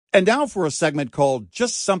And now for a segment called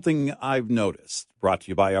Just Something I've Noticed, brought to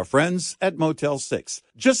you by our friends at Motel 6.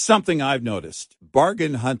 Just something I've noticed.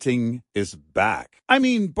 Bargain hunting is back. I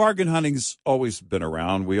mean, bargain hunting's always been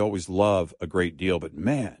around. We always love a great deal. But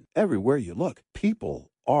man, everywhere you look,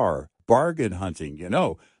 people are bargain hunting. You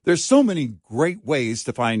know, there's so many great ways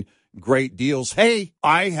to find great deals. Hey,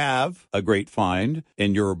 I have a great find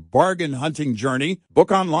in your bargain hunting journey.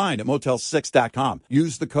 Book online at Motel6.com.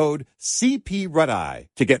 Use the code CPRedEye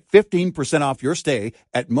to get 15% off your stay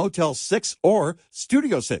at Motel 6 or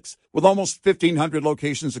Studio 6. With almost 1,500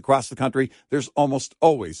 locations across the country, there's almost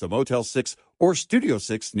always a Motel 6 or Studio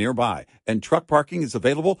 6 nearby, and truck parking is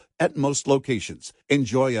available at most locations.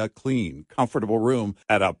 Enjoy a clean, comfortable room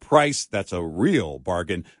at a price that's a real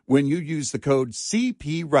bargain when you use the code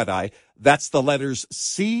CPRedEye. That's the letters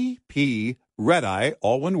CP Redeye,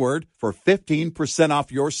 all one word, for 15%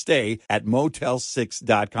 off your stay at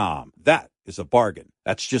Motel6.com. That is a bargain.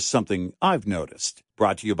 That's just something I've noticed.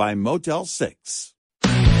 Brought to you by Motel 6.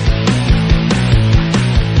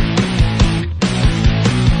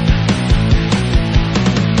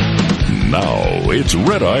 Now it's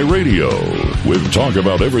Red Eye Radio, with talk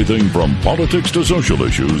about everything from politics to social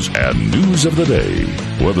issues and news of the day.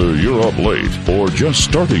 Whether you're up late or just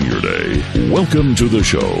starting your day, welcome to the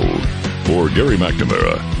show. For Gary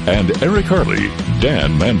McNamara and Eric Harley,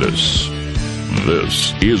 Dan Mandis.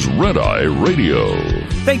 This is Red Eye Radio.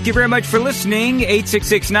 Thank you very much for listening.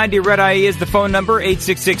 866-90-RED-EYE is the phone number,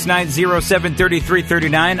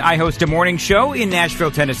 866-907-3339. I host a morning show in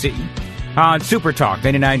Nashville, Tennessee, on Super Talk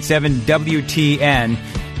 99.7 WTN.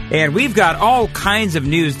 And we've got all kinds of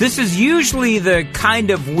news. This is usually the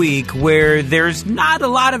kind of week where there's not a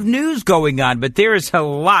lot of news going on, but there is a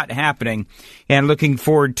lot happening. And looking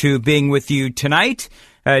forward to being with you tonight,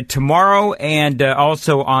 tomorrow, and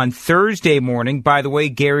also on Thursday morning. By the way,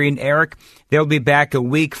 Gary and Eric, they'll be back a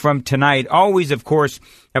week from tonight. Always, of course,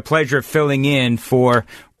 a pleasure filling in for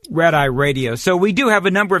Red Eye Radio. So we do have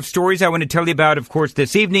a number of stories I want to tell you about, of course,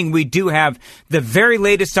 this evening. We do have the very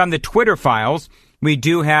latest on the Twitter files. We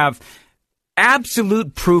do have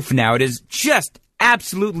absolute proof now. It is just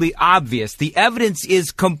absolutely obvious. The evidence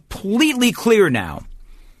is completely clear now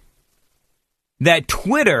that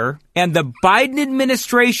Twitter and the Biden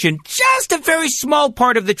administration, just a very small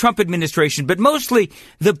part of the Trump administration, but mostly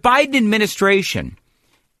the Biden administration,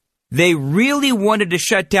 they really wanted to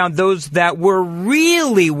shut down those that were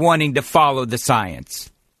really wanting to follow the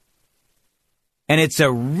science. And it's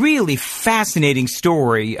a really fascinating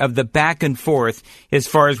story of the back and forth as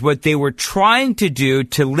far as what they were trying to do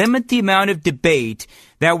to limit the amount of debate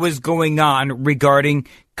that was going on regarding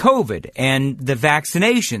COVID and the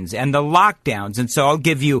vaccinations and the lockdowns. And so I'll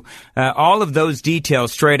give you all of those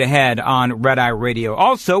details straight ahead on Red Eye Radio.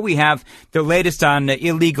 Also, we have the latest on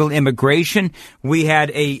illegal immigration. We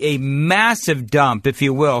had a massive dump, if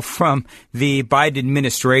you will, from the Biden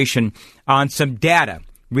administration on some data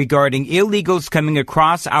regarding illegals coming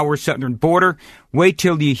across our southern border. Wait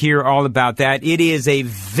till you hear all about that. It is a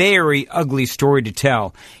very ugly story to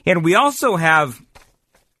tell. And we also have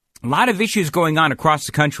a lot of issues going on across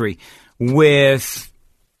the country with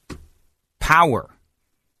power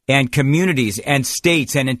and communities and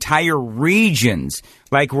states and entire regions,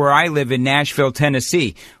 like where I live in Nashville,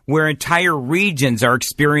 Tennessee, where entire regions are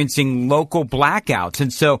experiencing local blackouts.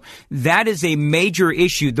 And so that is a major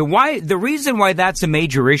issue. The reason why that's a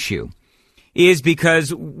major issue is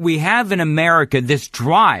because we have in America this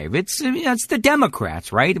drive. It's the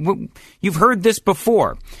Democrats, right? You've heard this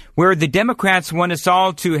before, where the Democrats want us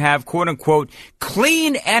all to have, quote unquote,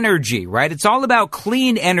 clean energy, right? It's all about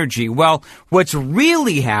clean energy. Well, what's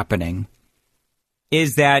really happening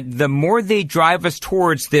is that the more they drive us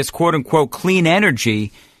towards this, quote unquote, clean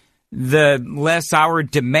energy, the less our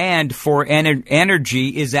demand for energy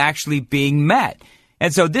is actually being met.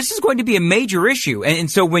 And so this is going to be a major issue. And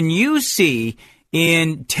so when you see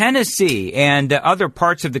in Tennessee and other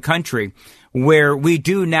parts of the country where we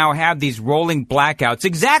do now have these rolling blackouts,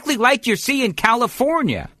 exactly like you see in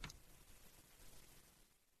California,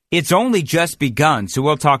 it's only just begun. So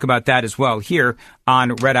we'll talk about that as well here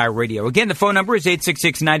on Red Eye Radio. Again, the phone number is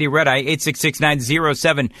 866-90-RED-EYE,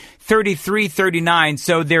 866-907-3339.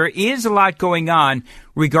 So there is a lot going on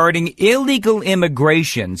regarding illegal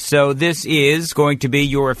immigration. So this is going to be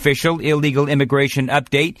your official illegal immigration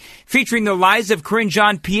update featuring the lies of Karine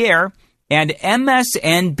Jean-Pierre and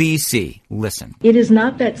MSNBC. Listen. It is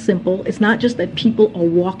not that simple. It's not just that people are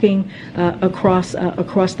walking across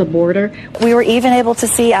the border. We were even able to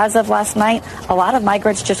see, as of last night, a lot of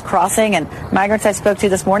migrants just crossing, and migrants I spoke to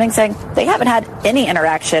this morning saying they haven't had any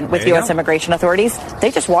interaction with U.S. immigration authorities. They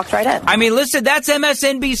just walked right in. I mean, listen, that's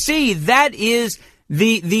MSNBC. That is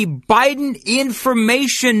The Biden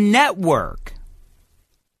Information Network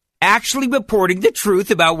actually reporting the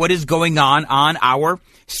truth about what is going on our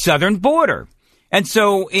southern border. And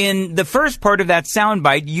so in the first part of that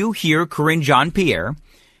soundbite, you hear Karine Jean-Pierre,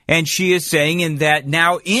 and she is saying in that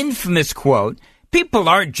now infamous quote, people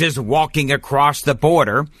aren't just walking across the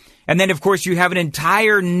border. And then, of course, you have an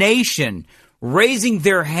entire nation raising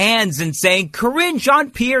their hands and saying, Karine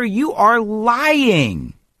Jean-Pierre, you are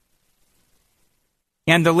lying.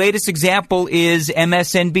 And the latest example is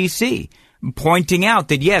MSNBC pointing out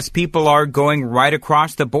that, yes, people are going right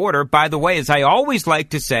across the border. By the way, as I always like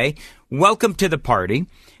to say, welcome to the party,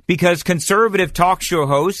 because conservative talk show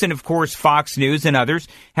hosts and, of course, Fox News and others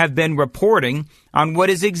have been reporting on what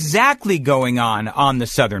is exactly going on the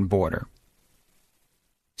southern border.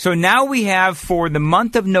 So now we have, for the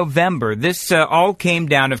month of November, this all came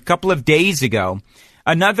down a couple of days ago,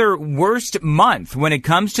 another worst month when it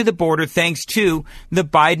comes to the border thanks to the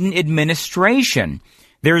Biden administration.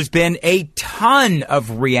 There's been a ton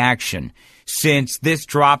of reaction since this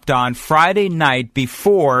dropped on Friday night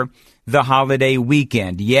before the holiday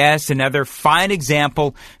weekend. Yes, another fine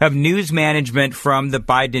example of news management from the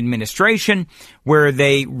Biden administration, where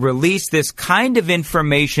they released this kind of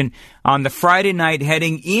information on the Friday night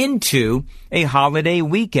heading into a holiday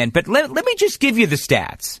weekend. But let me just give you the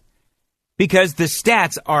stats, because the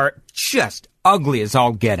stats are just ugly as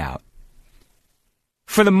all get out.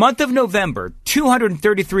 For the month of November,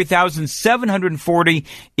 233,740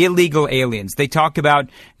 illegal aliens. They talk about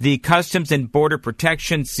the Customs and Border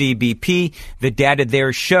Protection, CBP. The data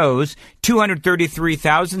there shows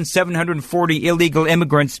 233,740 illegal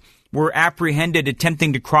immigrants were apprehended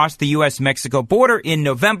attempting to cross the U.S.-Mexico border in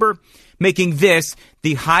November, making this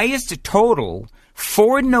the highest total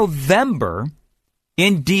for November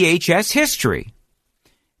in DHS history.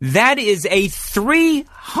 That is a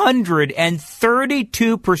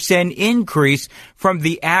 332% increase from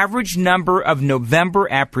the average number of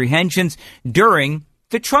November apprehensions during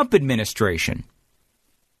the Trump administration.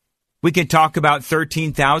 We can talk about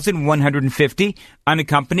 13,150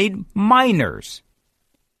 unaccompanied minors.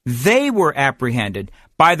 They were apprehended.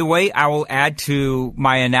 By the way, I will add to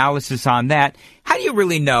my analysis on that. How do you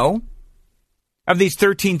really know? Of these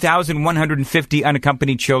 13,150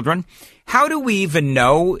 unaccompanied children, how do we even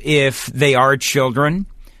know if they are children?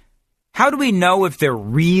 How do we know if they're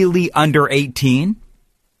really under 18?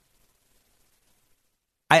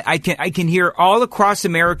 I can hear all across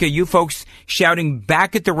America you folks shouting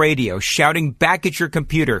back at the radio, shouting back at your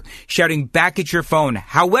computer, shouting back at your phone,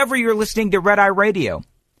 however you're listening to Red Eye Radio.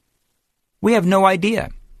 We have no idea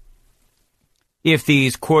if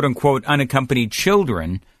these quote-unquote unaccompanied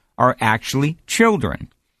children are actually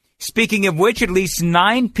children. Speaking of which, at least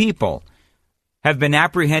 9 people have been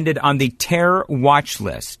apprehended on the terror watch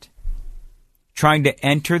list, trying to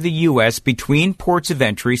enter the U.S. between ports of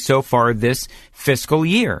entry so far this fiscal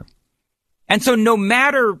year. And so no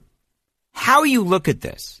matter how you look at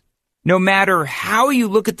this, no matter how you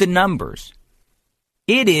look at the numbers,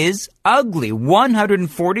 it is ugly.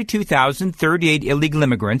 142,038 illegal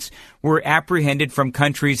immigrants were apprehended from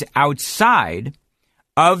countries outside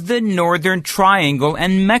of the Northern Triangle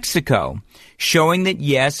and Mexico, showing that,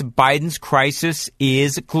 yes, Biden's crisis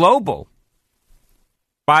is global.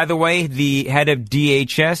 By the way, the head of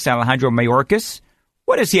DHS, Alejandro Mayorkas,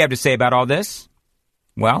 what does he have to say about all this?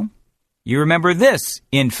 Well, you remember this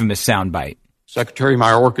infamous soundbite. Secretary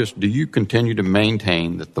Mayorkas, do you continue to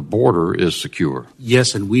maintain that the border is secure?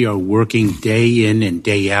 Yes, and we are working day in and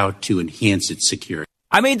day out to enhance its security.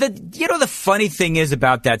 I mean, the funny thing is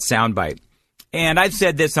about that soundbite, and I've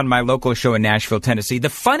said this on my local show in Nashville, Tennessee, the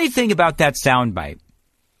funny thing about that soundbite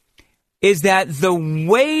is that the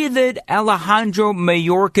way that Alejandro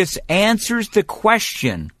Mayorkas answers the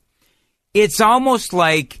question, it's almost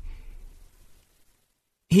like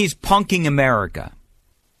he's punking America.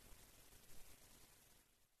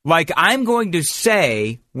 Like, I'm going to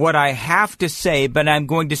say what I have to say, but I'm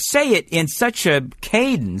going to say it in such a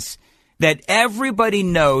cadence that everybody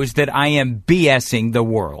knows that I am BSing the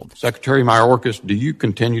world. Secretary Mayorkas, do you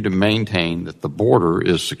continue to maintain that the border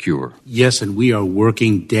is secure? Yes, and we are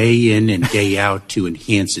working day in and day out to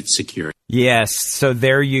enhance its security. Yes, so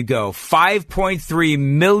there you go. 5.3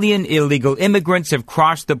 million illegal immigrants have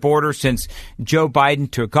crossed the border since Joe Biden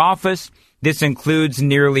took office. This includes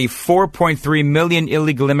nearly 4.3 million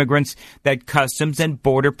illegal immigrants that Customs and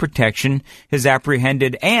Border Protection has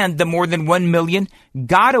apprehended, and the more than 1 million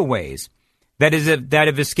gotaways that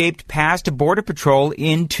have escaped past Border Patrol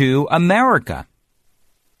into America.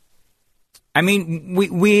 I mean,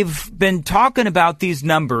 we've been talking about these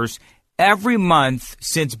numbers every month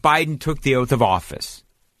since Biden took the oath of office.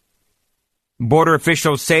 Border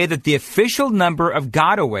officials say that the official number of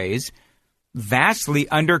gotaways vastly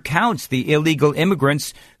undercounts the illegal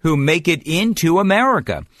immigrants who make it into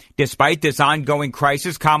America. Despite this ongoing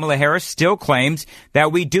crisis, Kamala Harris still claims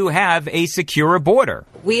that we do have a secure border.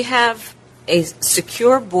 We have a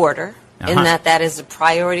secure border in that is a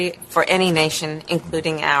priority for any nation,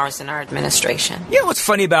 including ours and our administration. You know what's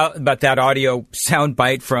funny about that audio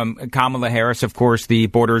soundbite from Kamala Harris? Of course, the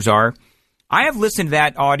borders are. I have listened to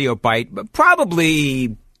that audio bite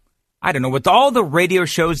probably, I don't know, with all the radio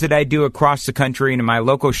shows that I do across the country and in my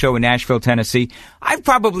local show in Nashville, Tennessee, I've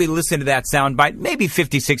probably listened to that soundbite maybe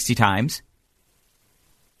 50, 60 times.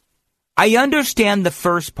 I understand the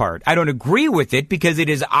first part. I don't agree with it because it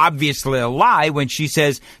is obviously a lie when she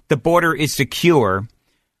says the border is secure.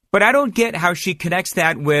 But I don't get how she connects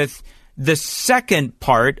that with the second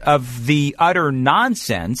part of the utter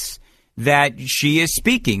nonsense that she is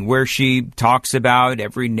speaking, where she talks about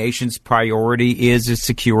every nation's priority is a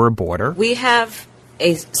secure border. We have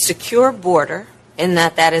a secure border in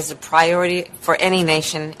that is a priority for any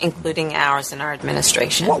nation, including ours and our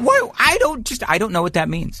administration. I don't know what that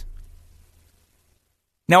means.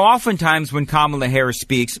 Now, oftentimes when Kamala Harris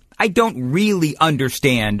speaks, I don't really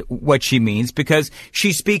understand what she means because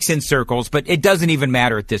she speaks in circles, but it doesn't even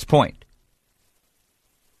matter at this point.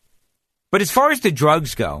 But as far as the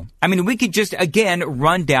drugs go, I mean, we could just, again,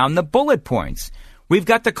 run down the bullet points. We've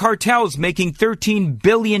got the cartels making $13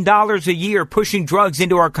 billion a year pushing drugs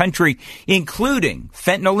into our country, including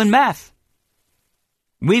fentanyl and meth.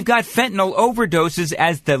 We've got fentanyl overdoses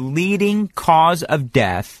as the leading cause of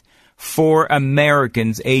death for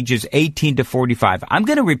Americans ages 18 to 45. I'm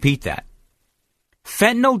going to repeat that.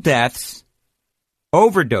 Fentanyl deaths,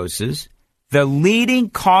 overdoses, the leading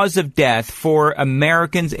cause of death for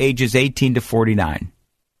Americans ages 18 to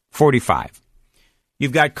 45.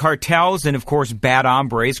 You've got cartels and, of course, bad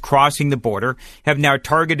hombres crossing the border have now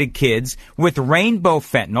targeted kids with rainbow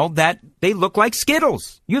fentanyl that they look like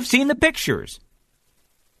Skittles. You've seen the pictures.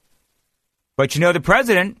 But you know, the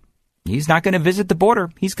president, he's not going to visit the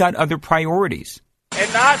border. He's got other priorities.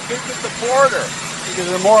 And not visit the border because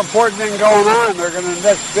there's more important thing going on. They're going to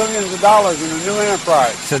invest billions of dollars in a new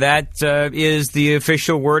enterprise. So that is the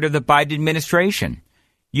official word of the Biden administration.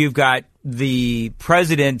 You've got the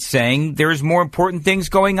president saying there's more important things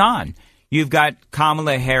going on. You've got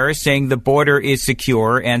Kamala Harris saying the border is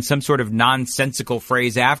secure and some sort of nonsensical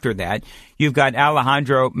phrase after that. You've got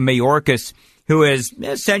Alejandro Mayorkas, who is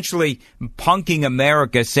essentially punking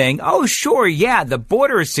America, saying, oh, sure, yeah, the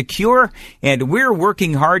border is secure, and we're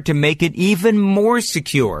working hard to make it even more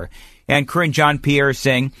secure. And Karine Jean-Pierre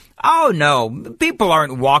saying, oh, no, people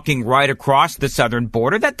aren't walking right across the southern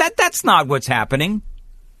border. That's not what's happening.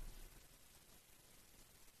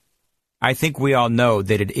 I think we all know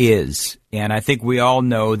that it is. And I think we all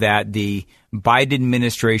know that the Biden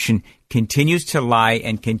administration continues to lie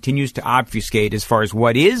and continues to obfuscate as far as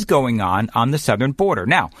what is going on the southern border.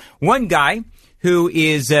 Now, one guy who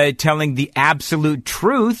is telling the absolute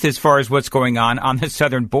truth as far as what's going on the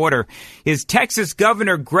southern border is Texas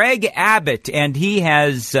Governor Greg Abbott, and he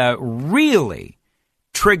has really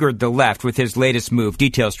triggered the left with his latest move.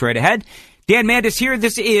 Details straight ahead. Dan Mandis here.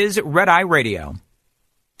 This is Red Eye Radio.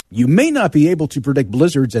 You may not be able to predict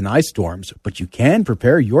blizzards and ice storms, but you can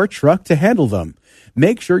prepare your truck to handle them.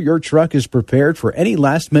 Make sure your truck is prepared for any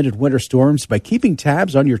last-minute winter storms by keeping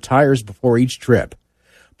tabs on your tires before each trip.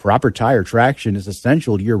 Proper tire traction is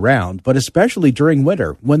essential year-round, but especially during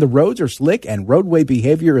winter when the roads are slick and roadway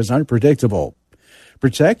behavior is unpredictable.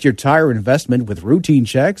 Protect your tire investment with routine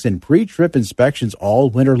checks and pre-trip inspections all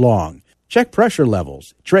winter long. Check pressure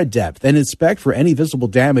levels, tread depth, and inspect for any visible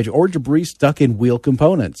damage or debris stuck in wheel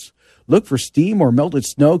components. Look for steam or melted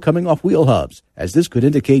snow coming off wheel hubs, as this could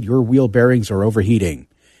indicate your wheel bearings are overheating.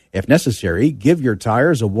 If necessary, give your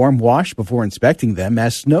tires a warm wash before inspecting them,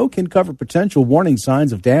 as snow can cover potential warning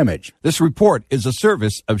signs of damage. This report is a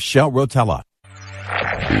service of Shell Rotella.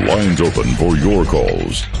 Lines open for your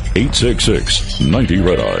calls.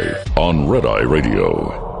 866-90-RED-EYE on Red Eye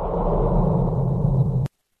Radio.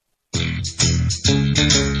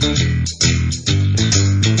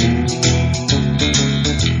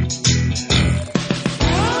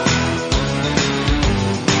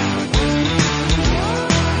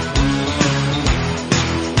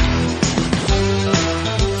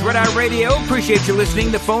 Red Eye Radio, appreciate you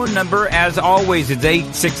listening. The phone number, as always, is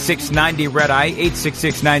 866-90-RED-EYE,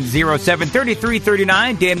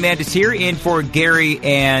 866-907-3339. Dan Mandis here, in for Gary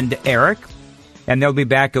and Eric. And they'll be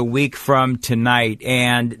back a week from tonight.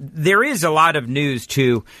 And there is a lot of news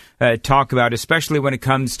to talk about, especially when it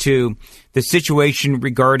comes to the situation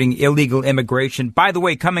regarding illegal immigration. By the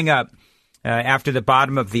way, coming up, after the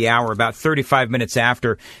bottom of the hour, about 35 minutes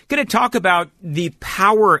after. Going to talk about the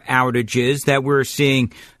power outages that we're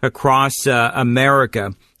seeing across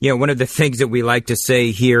America. You know, one of the things that we like to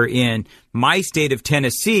say here in my state of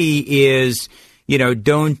Tennessee is, you know,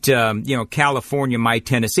 don't, California, my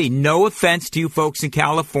Tennessee. No offense to you folks in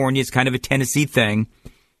California. It's kind of a Tennessee thing.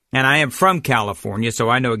 And I am from California, so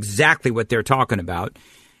I know exactly what they're talking about.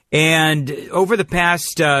 And over the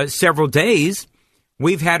past several days,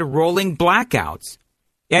 we've had rolling blackouts.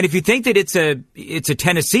 And if you think that it's a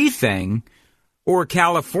Tennessee thing or a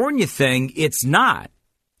California thing, it's not.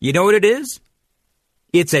 You know what it is?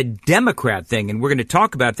 It's a Democrat thing, and we're going to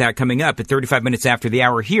talk about that coming up at 35 minutes after the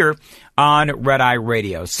hour here on Red Eye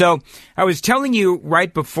Radio. So I was telling you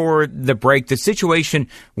right before the break the situation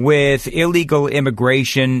with illegal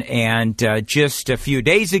immigration, and just a few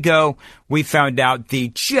days ago, we found out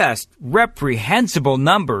the just reprehensible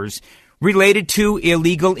numbers related to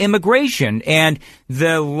illegal immigration and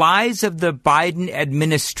the lies of the Biden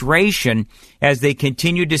administration as they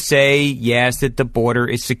continue to say, yes, that the border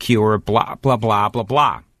is secure, blah, blah, blah, blah,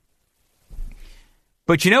 blah.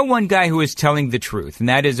 But you know one guy who is telling the truth, and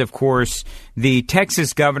that is, of course, the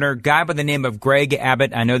Texas governor, guy by the name of Greg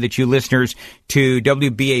Abbott. I know that you listeners to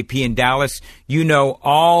WBAP in Dallas, you know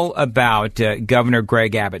all about Governor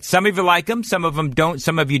Greg Abbott. Some of you like him, some of them don't,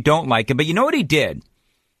 some of you don't like him. But you know what he did?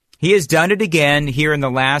 He has done it again here in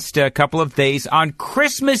the last couple of days on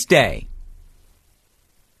Christmas Day.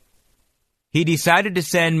 He decided to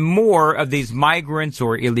send more of these migrants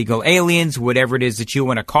or illegal aliens, whatever it is that you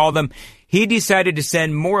want to call them. He decided to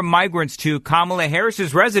send more migrants to Kamala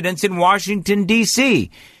Harris's residence in Washington,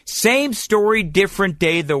 D.C. Same story, different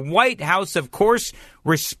day. The White House, of course,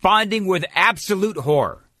 responding with absolute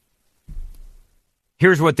horror.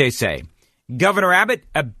 Here's what they say. Governor Abbott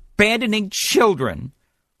abandoning children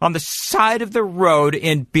on the side of the road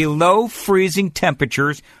in below freezing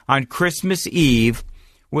temperatures on Christmas Eve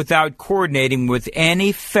without coordinating with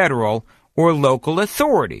any federal or local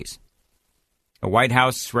authorities. A White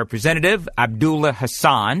House representative, Abdullah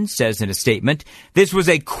Hassan, says in a statement, this was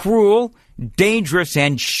a cruel, dangerous,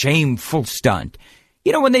 and shameful stunt.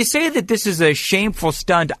 You know, when they say that this is a shameful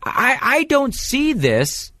stunt, I don't see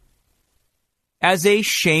this as a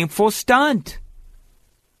shameful stunt.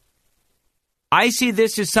 I see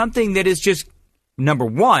this as something that is just, number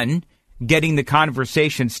one, getting the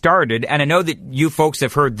conversation started. And I know that you folks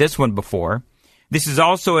have heard this one before. This is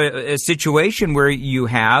also a situation where you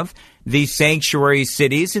have these sanctuary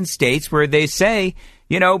cities and states where they say,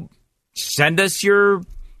 you know, send us your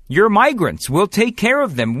migrants. We'll take care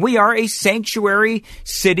of them. We are a sanctuary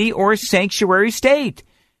city or a sanctuary state.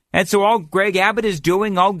 And so all Greg Abbott is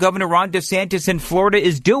doing, all Governor Ron DeSantis in Florida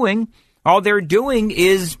is doing, all they're doing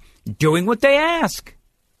is doing what they ask.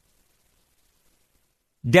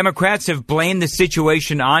 Democrats have blamed the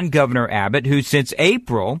situation on Governor Abbott, who since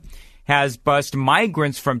April has bused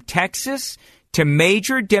migrants from Texas to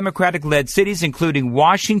major Democratic-led cities, including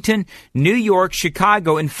Washington, New York,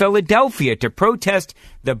 Chicago, and Philadelphia, to protest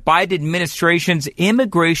the Biden administration's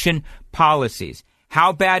immigration policies.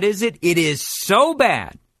 How bad is it? It is so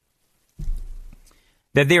bad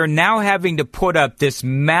that they are now having to put up this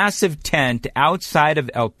massive tent outside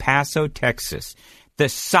of El Paso, Texas, the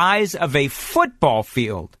size of a football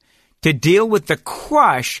field, to deal with the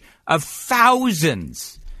crush of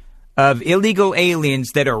thousands of illegal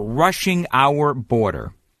aliens that are rushing our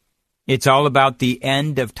border. It's all about the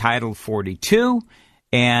end of Title 42,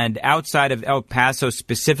 and outside of El Paso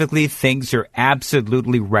specifically, things are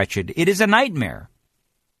absolutely wretched. It is a nightmare.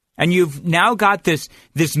 And you've now got this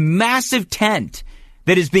massive tent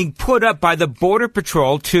that is being put up by the Border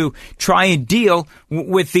Patrol to try and deal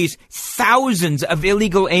with these thousands of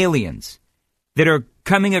illegal aliens that are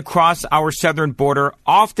coming across our southern border.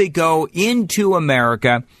 Off they go into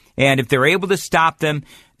America, and if they're able to stop them,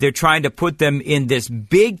 they're trying to put them in this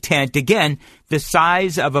big tent, again, the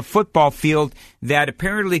size of a football field that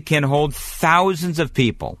apparently can hold thousands of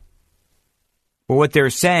people. But what they're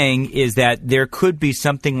saying is that there could be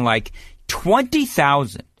something like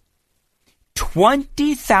 20,000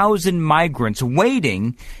 migrants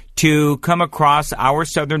waiting to come across our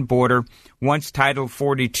southern border once Title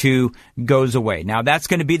 42 goes away. Now, that's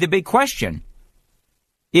going to be the big question.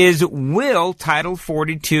 Will Title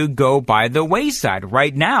 42 go by the wayside?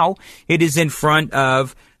 Right now, it is in front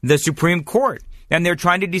of the Supreme Court, and they're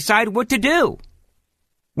trying to decide what to do.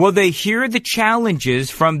 Will they hear the challenges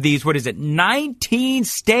from these, 19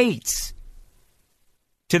 states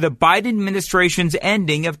to the Biden administration's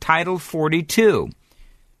ending of Title 42?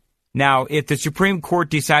 Now, if the Supreme Court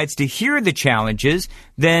decides to hear the challenges,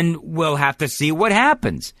 then we'll have to see what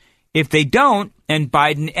happens. If they don't, and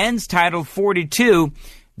Biden ends Title 42,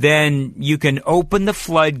 then you can open the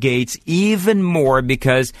floodgates even more,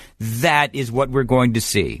 because that is what we're going to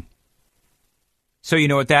see. So you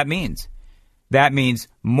know what that means. That means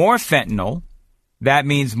more fentanyl. That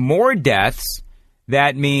means more deaths.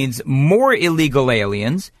 That means more illegal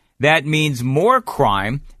aliens. That means more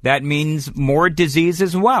crime. That means more disease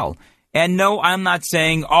as well. And no, I'm not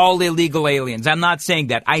saying all illegal aliens. I'm not saying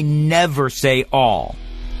that. I never say all.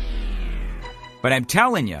 But I'm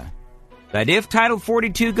telling you that if Title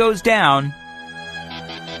 42 goes down,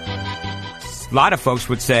 a lot of folks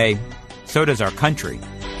would say, so does our country.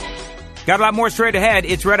 Got a lot more straight ahead.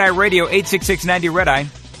 It's Red Eye Radio, 866-90 Red Eye.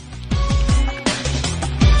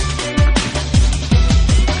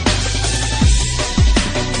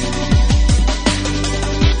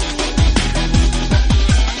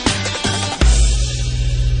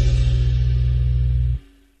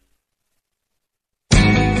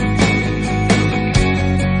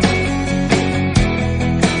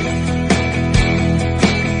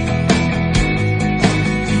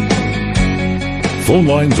 Phone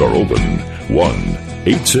lines are open.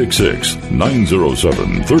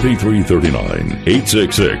 1-866-907-3339.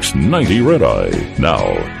 866-90-RED-EYE.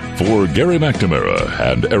 Now, for Gary McNamara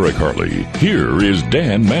and Eric Harley, here is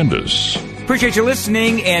Dan Mandis. Appreciate you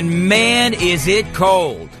listening, and man, is it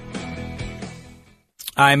cold.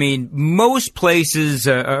 I mean, most places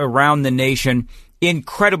around the nation,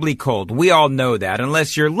 incredibly cold. We all know that,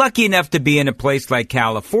 unless you're lucky enough to be in a place like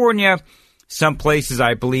California. Some places,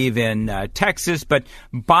 I believe, in Texas, but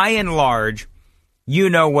by and large, you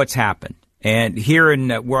know what's happened. And here in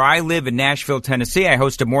where I live in Nashville, Tennessee, I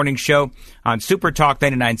host a morning show on Super Talk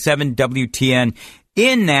 99.7 WTN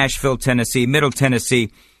in Nashville, Tennessee, Middle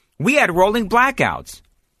Tennessee. We had rolling blackouts.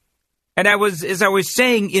 And as I was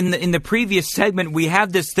saying in the previous segment, we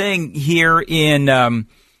have this thing here in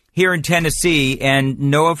Tennessee, and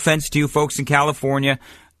no offense to you folks in California.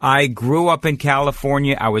 I grew up in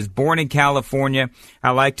California. I was born in California. I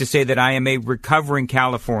like to say that I am a recovering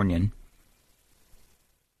Californian.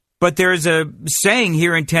 But there's a saying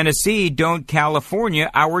here in Tennessee, don't California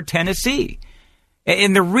our Tennessee.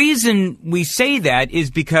 And the reason we say that is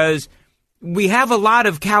because we have a lot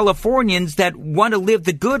of Californians that want to live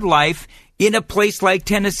the good life in a place like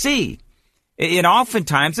Tennessee. And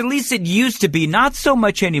oftentimes, at least it used to be, not so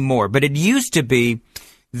much anymore, but it used to be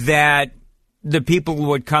that the people who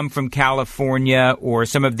would come from California or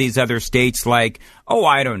some of these other states like,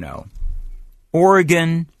 I don't know,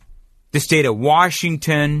 Oregon, the state of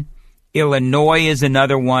Washington, Illinois is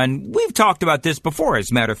another one. We've talked about this before,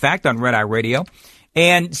 as a matter of fact, on Red Eye Radio.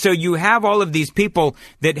 And so you have all of these people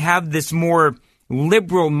that have this more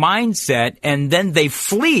liberal mindset, and then they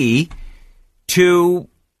flee to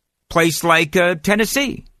a place like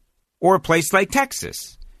Tennessee or a place like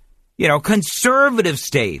Texas, conservative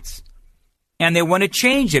states. And they want to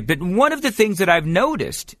change it. But one of the things that I've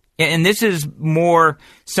noticed, and this is more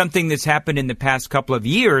something that's happened in the past couple of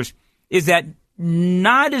years, is that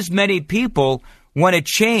not as many people want to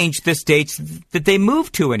change the states that they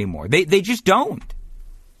move to anymore. They just don't.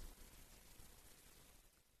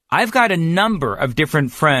 I've got a number of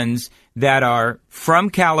different friends that are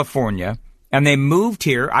from California, and they moved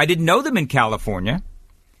here. I didn't know them in California.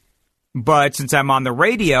 But since I'm on the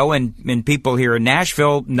radio and people here in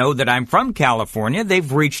Nashville know that I'm from California,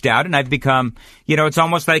 they've reached out and I've become, it's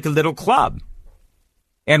almost like a little club.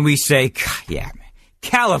 And we say, yeah,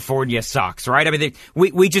 California sucks, right? I mean,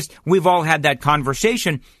 we've all had that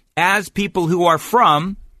conversation as people who are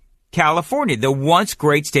from California, the once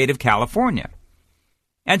great state of California.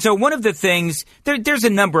 And so one of the things, there's a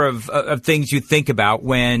number of things you think about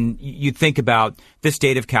when you think about the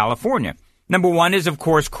state of California. Number one is, of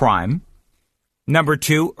course, crime. Number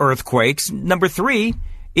two, earthquakes. Number three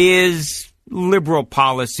is liberal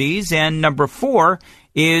policies. And number four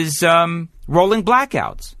is rolling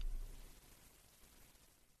blackouts.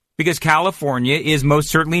 Because California is most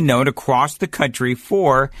certainly known across the country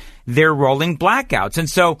for their rolling blackouts. And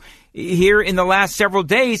so here in the last several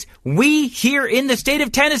days, we here in the state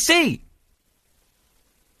of Tennessee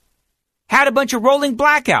had a bunch of rolling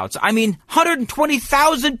blackouts. I mean,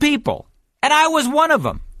 120,000 people. And I was one of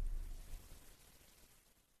them.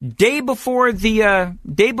 Day before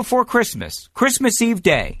Christmas, Christmas Eve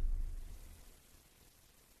day.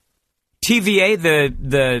 TVA,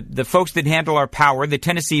 the folks that handle our power, the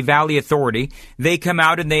Tennessee Valley Authority, they come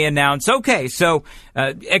out and they announce, okay, so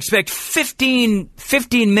expect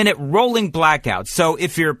 15-minute rolling blackouts. So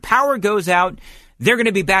if your power goes out, they're going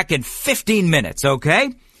to be back in 15 minutes,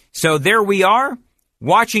 okay? So there we are,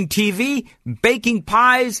 watching TV, baking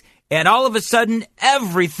pies, and all of a sudden,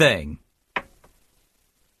 everything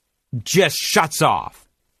just shuts off.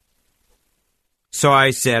 So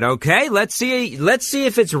I said, okay, let's see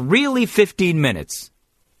if it's really 15 minutes.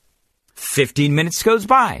 15 minutes goes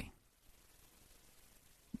by.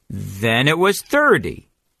 Then it was 30.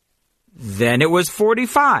 Then it was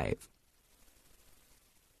 45.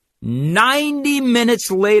 90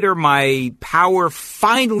 minutes later, my power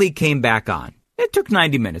finally came back on. It took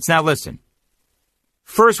 90 minutes. Now listen,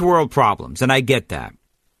 first world problems, and I get that.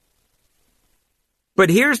 But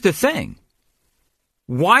here's the thing.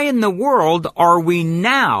 Why in the world are we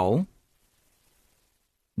now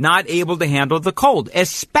not able to handle the cold,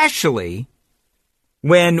 especially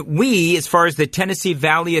when we, as far as the Tennessee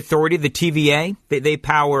Valley Authority, the TVA, they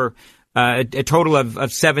power a total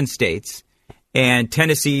of 7 states. And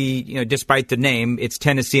Tennessee, despite the name, it's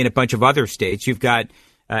Tennessee and a bunch of other states. You've got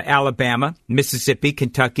Alabama, Mississippi,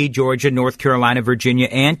 Kentucky, Georgia, North Carolina, Virginia,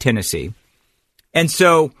 and Tennessee. And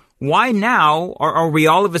so why now are we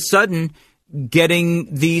all of a sudden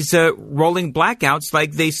getting these rolling blackouts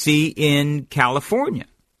like they see in California?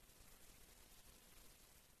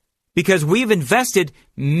 Because we've invested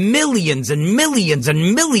millions and millions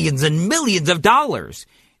and millions and millions of dollars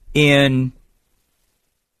in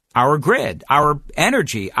our grid, our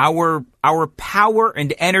energy, our power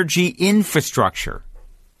and energy infrastructure.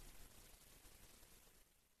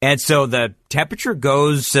 And so the temperature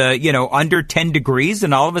goes, under 10 degrees,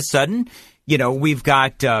 and all of a sudden, we've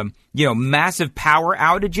got, massive power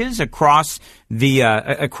outages across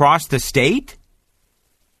the state.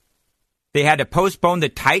 They had to postpone the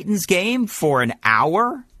Titans game for an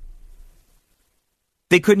hour.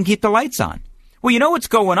 They couldn't keep the lights on. Well, you know what's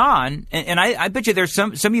going on, and I bet you there's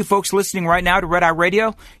some of you folks listening right now to Red Eye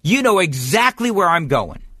Radio, you know exactly where I'm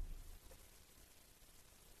going.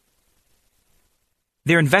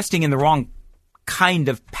 They're investing in the wrong kind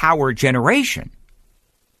of power generation.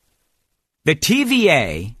 The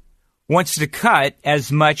TVA wants to cut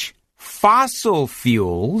as much fossil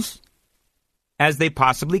fuels as they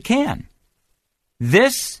possibly can.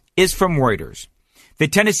 This is from Reuters. The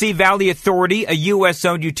Tennessee Valley Authority, a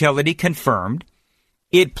U.S.-owned utility, confirmed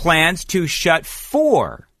it plans to shut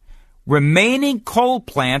 4 remaining coal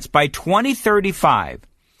plants by 2035,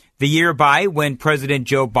 the year by when President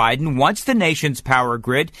Joe Biden wants the nation's power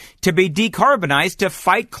grid to be decarbonized to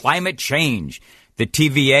fight climate change. The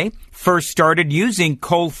TVA first started using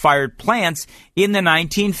coal-fired plants in the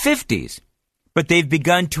 1950s, but they've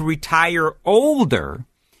begun to retire older,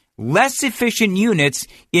 less efficient units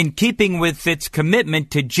in keeping with its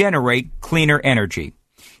commitment to generate cleaner energy.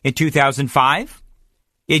 In 2005,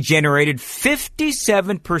 it generated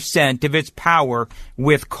 57% of its power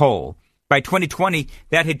with coal. By 2020,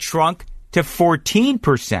 that had shrunk to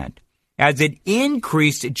 14% as it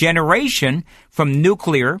increased generation from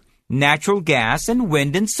nuclear, natural gas, and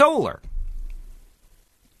wind and solar.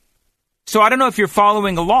 So I don't know if you're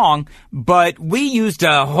following along, but we used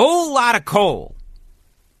a whole lot of coal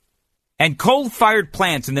and coal-fired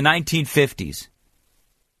plants in the 1950s.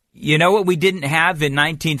 You know what we didn't have in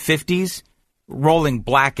 1950s? Rolling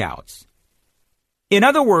blackouts. In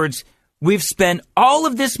other words, we've spent all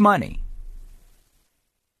of this money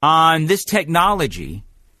on this technology,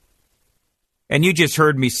 and you just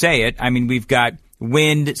heard me say it. I mean, we've got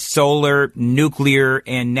wind, solar, nuclear,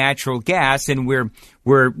 and natural gas, and we're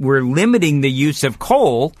limiting the use of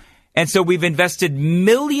coal. And so we've invested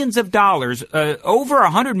millions of dollars, over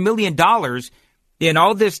 $100 million in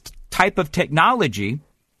all this type of technology,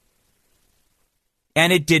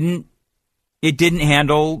 and it didn't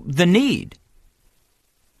handle the need.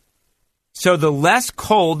 So the less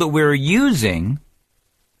coal that we're using,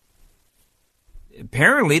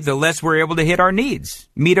 apparently the less we're able to meet our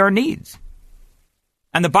needs.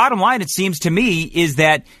 And the bottom line, it seems to me, is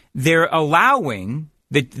that they're allowing,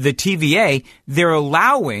 the TVA, they're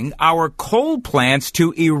allowing our coal plants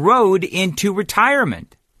to erode into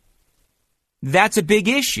retirement. That's a big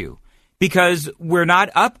issue because we're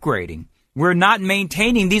not upgrading. We're not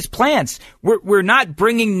maintaining these plants. We're not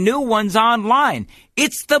bringing new ones online.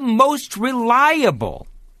 It's the most reliable.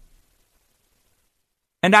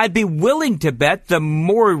 And I'd be willing to bet the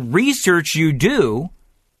more research you do,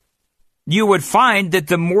 you would find that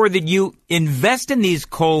the more that you invest in these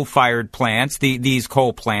coal-fired plants, these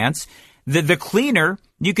coal plants, the cleaner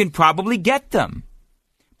you can probably get them.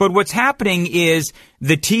 But what's happening is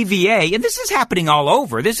the TVA, and this is happening all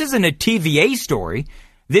over. This isn't a TVA story.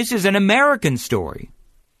 This is an American story.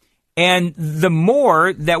 And the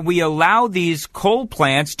more that we allow these coal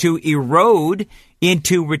plants to erode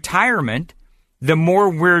into retirement, the more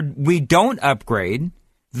we don't upgrade,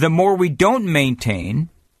 the more we don't maintain,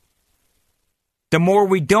 the more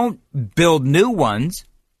we don't build new ones,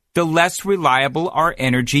 the less reliable our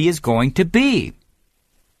energy is going to be.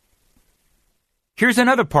 Here's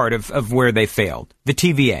another part of where they failed, the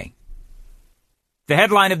TVA. The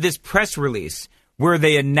headline of this press release, where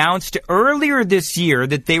they announced earlier this year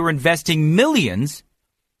that they were investing millions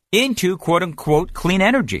into quote-unquote clean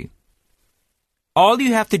energy. All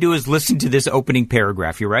you have to do is listen to this opening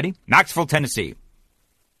paragraph. You ready? Knoxville, Tennessee.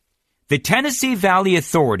 The Tennessee Valley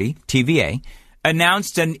Authority, TVA,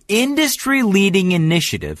 announced an industry-leading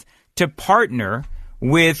initiative to partner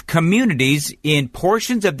with communities in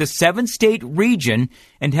portions of the 7-state region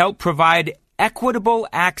and help provide equitable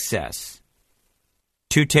access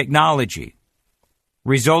to technology,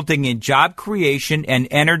 resulting in job creation and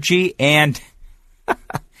energy and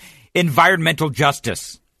environmental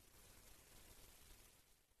justice.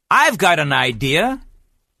 I've got an idea.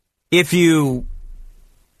 If you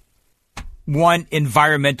want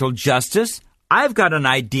environmental justice, I've got an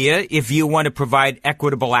idea. If you want to provide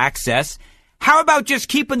equitable access, how about just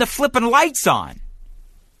keeping the flipping lights on?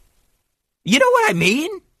 You know what I mean?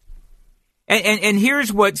 And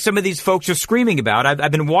here's what some of these folks are screaming about.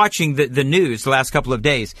 I've been watching the news the last couple of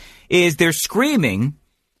days. Is they're screaming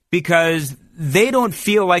because they don't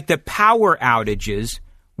feel like the power outages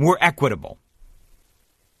were equitable.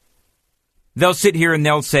 They'll sit here and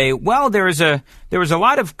they'll say, well, there was a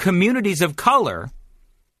lot of communities of color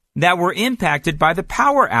that were impacted by the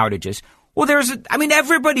power outages. Well,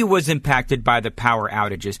 everybody was impacted by the power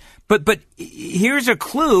outages. But here's a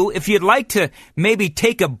clue. If you'd like to maybe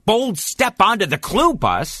take a bold step onto the clue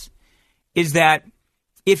bus, is that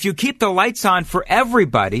if you keep the lights on for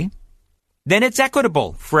everybody, then it's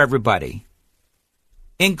equitable for everybody,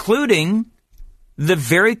 including the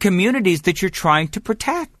very communities that you're trying to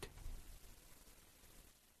protect.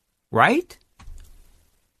 Right?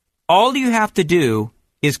 All you have to do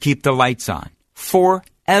is keep the lights on for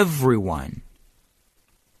everyone.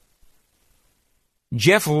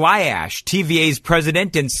 Jeff Lyash, TVA's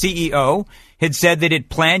president and CEO, had said that it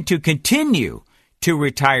planned to continue to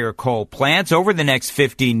retire coal plants over the next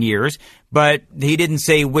 15 years, but he didn't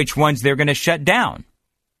say which ones they're going to shut down.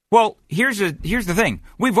 Well, here's the thing.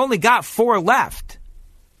 We've only got 4 left.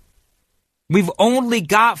 We've only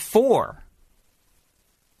got 4.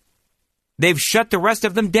 They've shut the rest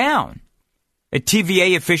of them down. A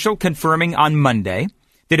TVA official confirming on Monday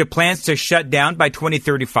that it plans to shut down by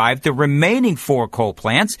 2035 the remaining 4 coal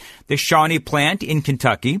plants, the Shawnee plant in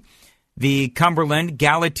Kentucky, the Cumberland,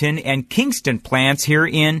 Gallatin, and Kingston plants here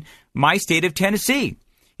in my state of Tennessee.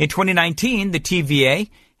 In 2019, the TVA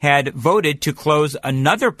had voted to close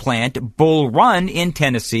another plant, Bull Run, in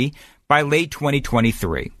Tennessee by late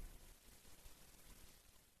 2023.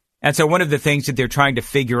 And so one of the things that they're trying to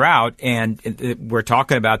figure out, and we're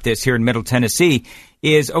talking about this here in Middle Tennessee,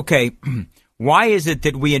 is, okay, why is it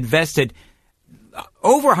that we invested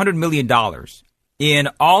over $100 million in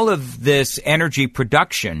all of this energy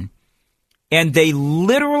production, and they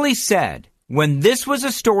literally said, when this was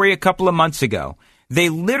a story a couple of months ago, they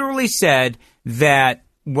literally said that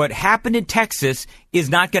what happened in Texas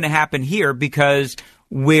is not going to happen here because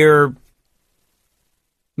we're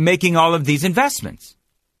making all of these investments.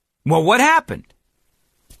 Well, what happened?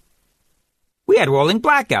 We had rolling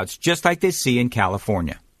blackouts, just like they see in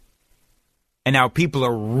California. And now people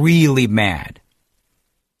are really mad.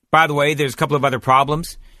 By the way, there's a couple of other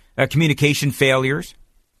problems. Communication failures,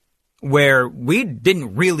 where we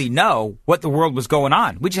didn't really know what the world was going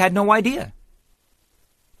on. We just had no idea.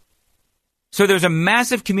 So there's a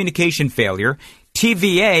massive communication failure.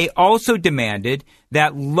 TVA also demanded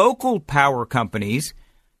that local power companies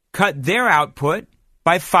cut their output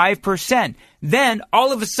by 5%. Then,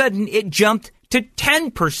 all of a sudden, it jumped to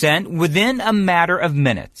 10% within a matter of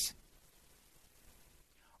minutes.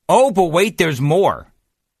 Oh, but wait, there's more.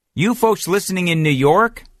 You folks listening in New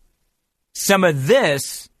York, some of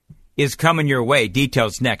this is coming your way.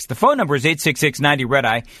 Details next. The phone number is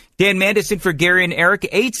 866-90-RED-EYE. Dan Mandison for Gary and Eric,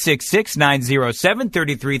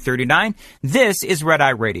 866-907-3339. This is Red Eye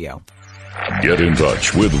Radio. Get in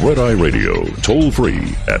touch with Red Eye Radio, toll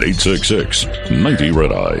free at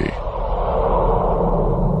 866-90-RED-EYE.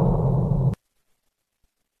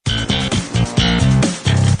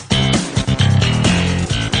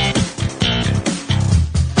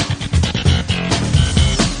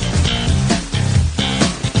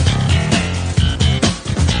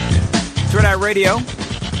 It's Red Eye Radio.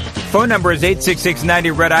 Phone number is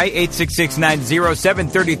 866-90-RED-EYE,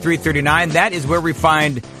 866-907-3339. That is where we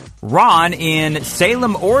find Ron in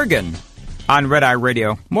Salem, Oregon on Red Eye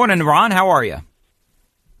Radio. Morning, Ron. How are you?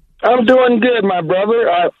 I'm doing good, my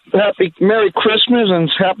brother. Happy Merry Christmas and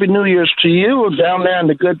Happy New Year's to you down there in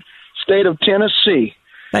the good state of Tennessee.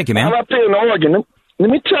 Thank you, man. I'm up here in Oregon. let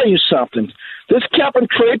me tell you something. This cap and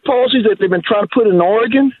trade policies that they've been trying to put in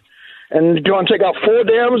Oregon, and they're going to take out 4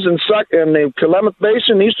 dams in the Willamette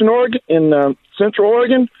Basin, Eastern Oregon, in Central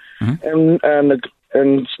Oregon, and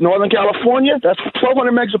Northern California. That's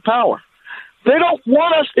 1,200 megs of power. They don't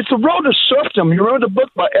want us. It's a road to serfdom. You remember the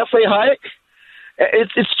book by F.A. Hayek?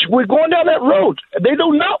 We're going down that road. They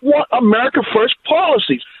do not want America First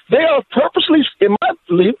policies. They are purposely, in my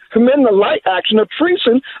belief, committing a light action of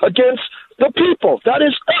treason against the people. That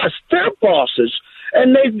is us, their bosses.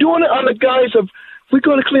 And they're doing it on the guise of, we're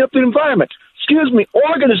going to clean up the environment. Excuse me,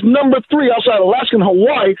 Oregon is number 3 outside Alaska and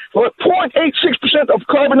Hawaii for 0.86% of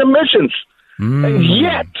carbon emissions. And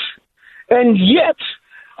yet,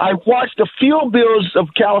 I watched the fuel bills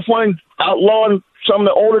of California outlawing some of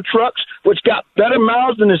the older trucks, which got better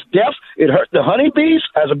miles than this DEF. It hurt the honeybees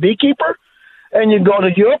as a beekeeper. And you go to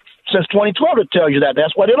Europe since 2012, it tells you that.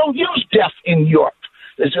 That's why they don't use DEF in Europe.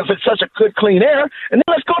 As if it's such a good, clean air. And then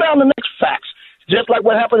let's go down to the next facts. Just like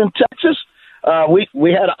what happened in Texas,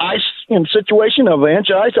 we had an ice situation of 1 inch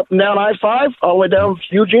of ice up and down I-5, all the way down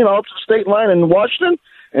Eugene, all up to the state line in Washington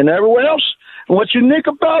and everywhere else. And what's unique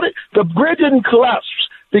about it, the grid didn't collapse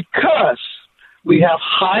because we have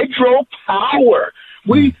hydropower.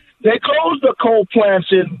 They closed the coal plants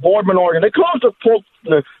in Boardman, Oregon. They closed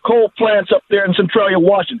the coal plants up there in Centralia,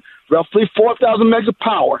 Washington. Roughly 4,000 megs of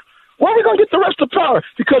power. Where are we going to get the rest of the power?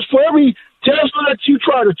 Because for every Tesla that you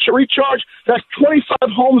try to recharge, that's 25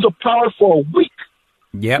 homes of power for a week.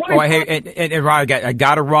 Yep. Oh, hey, and Rod, I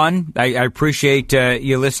got to run. I appreciate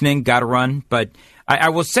you listening. Got to run. But I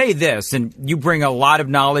will say this, and you bring a lot of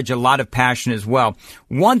knowledge, a lot of passion as well.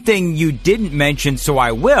 One thing you didn't mention, so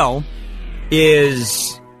I will,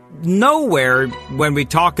 is nowhere when we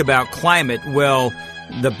talk about climate will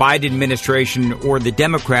the Biden administration or the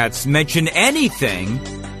Democrats mention anything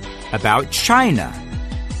about China.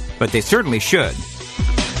 But they certainly should.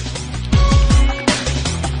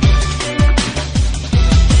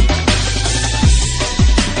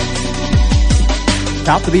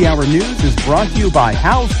 Top of the Hour News is brought to you by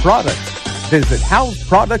House Products. Visit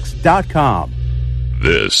houseproducts.com.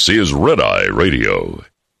 This is Red Eye Radio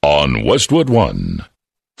on Westwood One.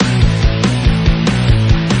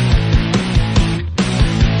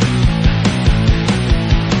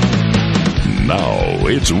 Now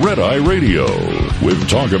it's Red Eye Radio with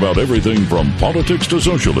talk about everything from politics to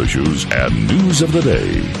social issues and news of the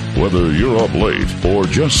day. Whether you're up late or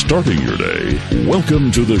just starting your day,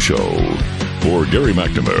 welcome to the show. For Gary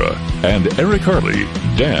McNamara and Eric Harley,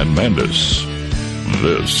 Dan Mandis.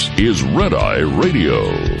 This is Red Eye Radio.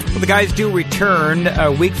 Well, the guys do return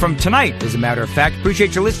a week from tonight, as a matter of fact.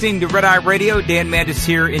 Appreciate you listening to Red Eye Radio. Dan Mandis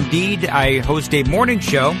here indeed. I host a morning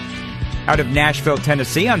show out of Nashville,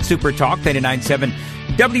 Tennessee on Super Talk 99.7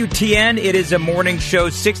 WTN. It is a morning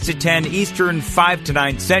show, 6 to 10 Eastern, 5 to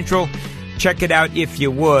 9 Central. Check it out if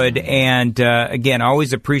you would. And again, I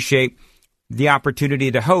always appreciate the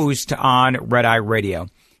opportunity to host on Red Eye Radio.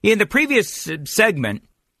 In the previous segment,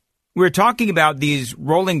 we were talking about these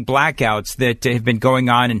rolling blackouts that have been going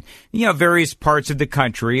on in various parts of the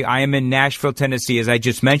country. I am in Nashville, Tennessee, as I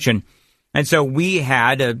just mentioned. And so we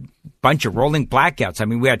had a bunch of rolling blackouts. I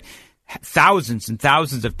mean, we had thousands and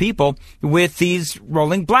thousands of people with these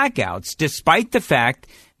rolling blackouts, despite the fact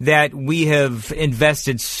that we have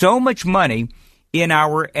invested so much money in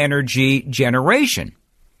our energy generation.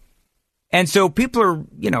 And so people are,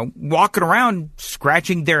 walking around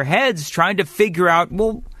scratching their heads trying to figure out,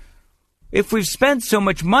 well, if we've spent so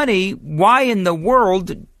much money, why in the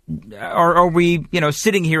world are we,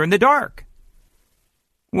 sitting here in the dark?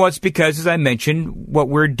 Well, it's because, as I mentioned, what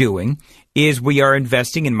we're doing is we are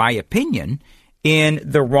investing, in my opinion, in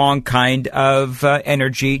the wrong kind of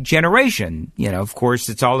energy generation. Of course,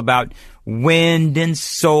 it's all about wind and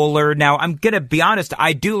solar. Now, I'm going to be honest,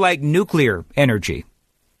 I do like nuclear energy.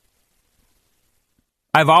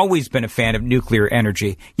 I've always been a fan of nuclear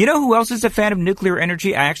energy. You know who else is a fan of nuclear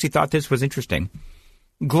energy? I actually thought this was interesting.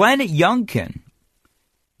 Glenn Youngkin,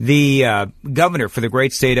 the governor for the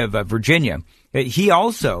great state of Virginia, he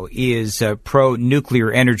also is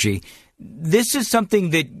pro-nuclear energy. This is something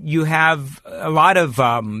that you have a lot of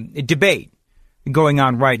debate going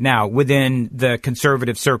on right now within the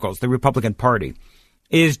conservative circles, the Republican Party,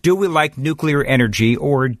 is do we like nuclear energy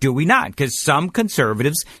or do we not? Because some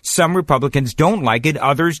conservatives, some Republicans don't like it,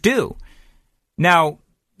 others do. Now,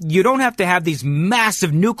 you don't have to have these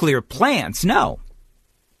massive nuclear plants, no.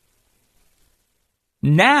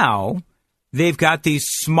 Now, they've got these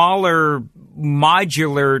smaller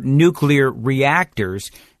modular nuclear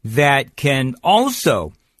reactors that can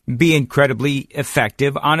also be incredibly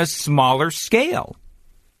effective on a smaller scale.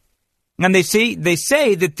 And they say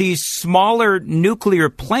that these smaller nuclear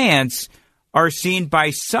plants are seen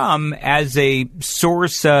by some as a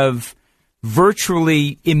source of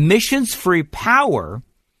virtually emissions-free power,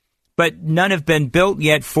 but none have been built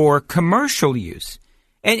yet for commercial use.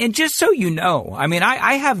 And just so you know, I mean,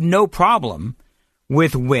 I have no problem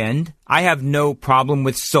with wind. I have no problem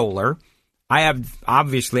with solar. I have,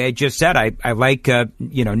 obviously, I just said I like,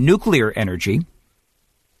 nuclear energy.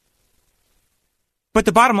 But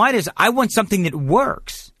the bottom line is I want something that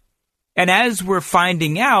works. And as we're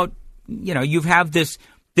finding out, you have this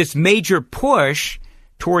major push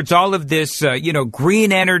towards all of this,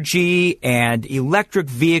 green energy and electric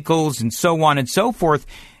vehicles and so on and so forth.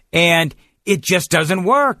 And it just doesn't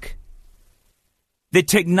work. The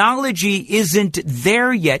technology isn't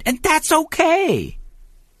there yet, and that's okay.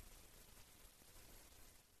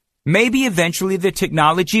 Maybe eventually the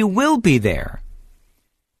technology will be there.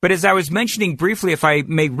 But as I was mentioning briefly, if I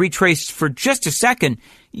may retrace for just a second,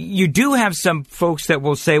 you do have some folks that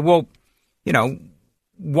will say, well,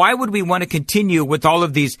 why would we want to continue with all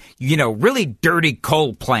of these, really dirty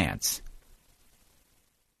coal plants?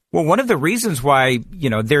 Well, one of the reasons why,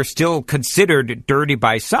 they're still considered dirty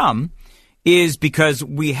by some is because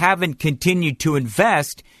we haven't continued to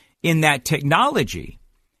invest in that technology.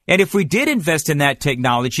 And if we did invest in that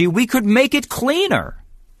technology, we could make it cleaner.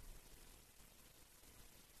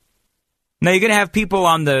 Now, you're going to have people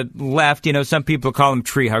on the left, some people call them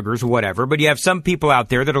tree huggers or whatever, but you have some people out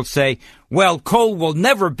there that'll say, well, coal will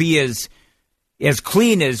never be as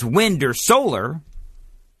clean as wind or solar.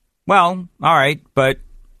 Well, all right, but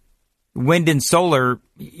wind and solar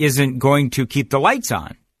isn't going to keep the lights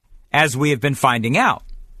on, as we have been finding out.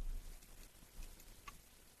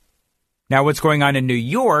 Now, what's going on in New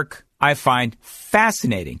York, I find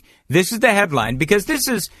fascinating. This is the headline because this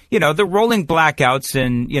is, the rolling blackouts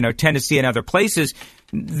in, Tennessee and other places.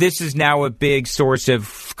 This is now a big source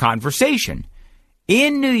of conversation.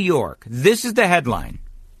 In New York, this is the headline.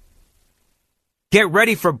 Get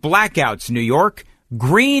ready for blackouts, New York.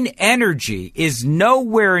 Green energy is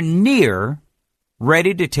nowhere near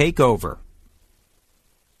ready to take over.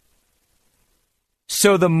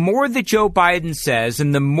 So the more that Joe Biden says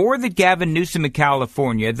and the more that Gavin Newsom in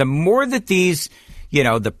California, the more that these,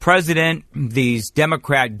 the president, these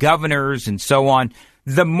Democrat governors and so on,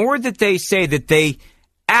 the more that they say that they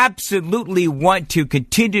absolutely want to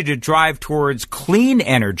continue to drive towards clean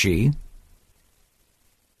energy,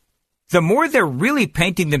 the more they're really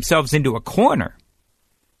painting themselves into a corner.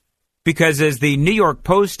 Because as the New York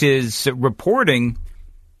Post is reporting,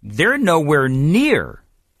 they're nowhere near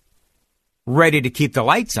ready to keep the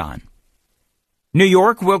lights on. New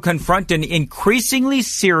York will confront an increasingly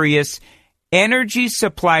serious energy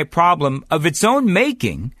supply problem of its own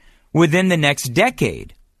making within the next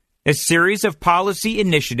decade. A series of policy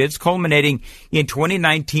initiatives culminating in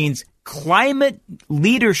 2019's Climate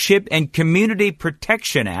Leadership and Community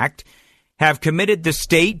Protection Act have committed the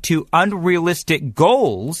state to unrealistic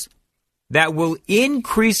goals that will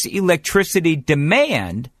increase electricity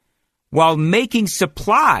demand while making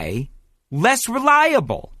supply less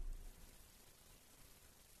reliable.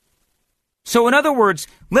 So in other words,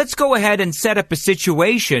 let's go ahead and set up a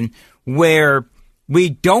situation where we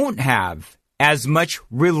don't have as much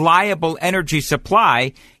reliable energy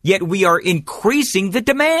supply, yet we are increasing the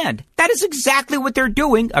demand. That is exactly what they're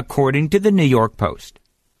doing, according to the New York Post.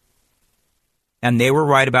 And they were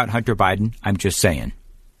right about Hunter Biden, I'm just saying.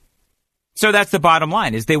 So that's the bottom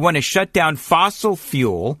line, is they want to shut down fossil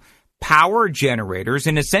fuel power generators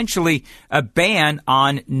and essentially a ban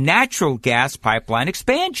on natural gas pipeline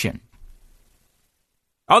expansion,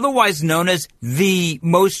 otherwise known as the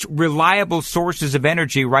most reliable sources of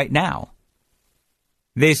energy right now.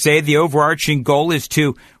 They say the overarching goal is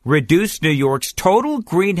to reduce New York's total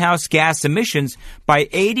greenhouse gas emissions by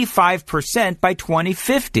 85% by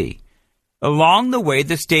 2050. Along the way,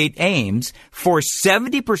 the state aims for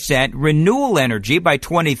 70% renewable energy by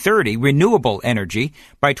 2030,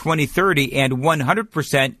 and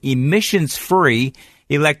 100% emissions-free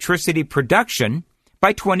electricity production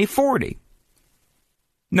by 2040.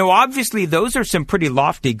 Now, obviously, those are some pretty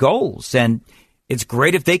lofty goals, and it's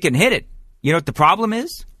great if they can hit it. You know what the problem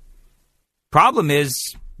is? Problem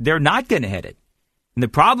is they're not going to hit it. And the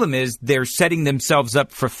problem is they're setting themselves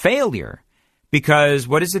up for failure. Because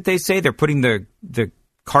what is it they say? They're putting the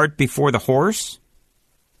cart before the horse.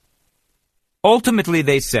 Ultimately,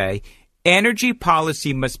 they say energy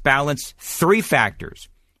policy must balance three factors: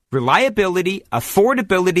 reliability,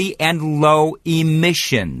 affordability, and low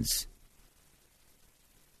emissions.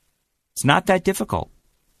 It's not that difficult.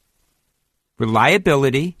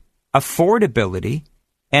 Reliability, affordability,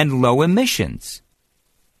 and low emissions.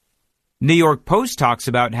 New York Post talks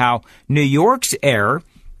about how New York's error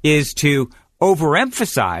is to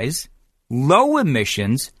overemphasize low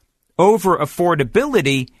emissions over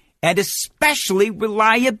affordability and especially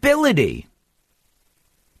reliability.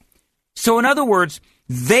 So in other words,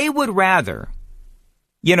 they would rather,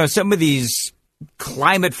 some of these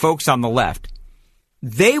climate folks on the left,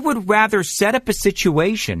 they would rather set up a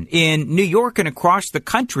situation in New York and across the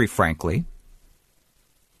country, frankly,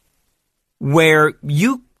 where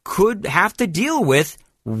you could have to deal with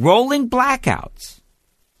rolling blackouts,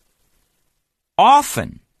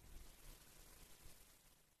 often,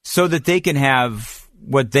 so that they can have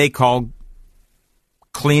what they call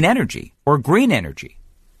clean energy or green energy.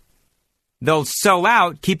 They'll sell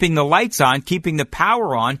out keeping the lights on, keeping the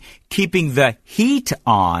power on, keeping the heat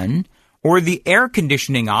on, or the air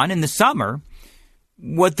conditioning on in the summer.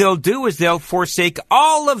 What they'll do is they'll forsake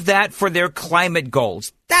all of that for their climate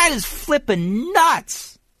goals. That is flippin'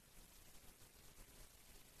 nuts.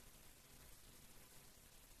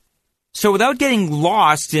 So without getting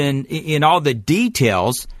lost in all the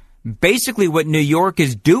details, basically what New York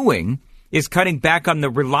is doing is cutting back on the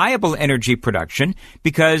reliable energy production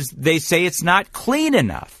because they say it's not clean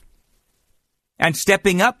enough, and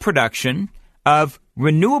stepping up production of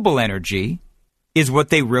renewable energy is what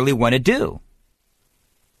they really want to do.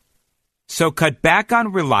 So cut back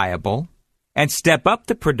on reliable and step up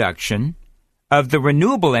the production of the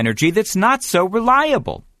renewable energy that's not so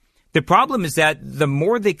reliable. The problem is that the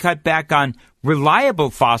more they cut back on reliable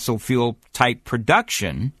fossil fuel type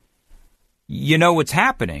production, you know what's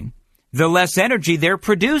happening, the less energy they're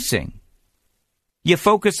producing. You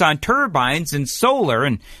focus on turbines and solar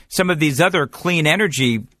and some of these other clean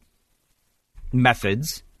energy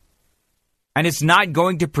methods, and it's not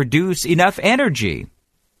going to produce enough energy.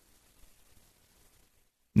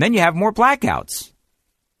 And then you have more blackouts.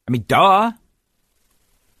 I mean, duh.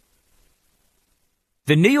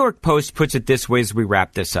 The New York Post puts it this way as we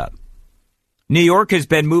wrap this up. New York has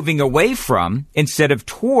been moving away from, instead of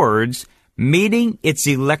towards, meeting its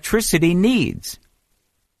electricity needs.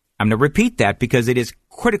 I'm going to repeat that because it is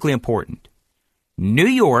critically important. New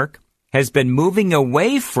York has been moving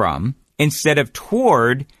away from, instead of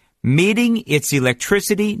toward, meeting its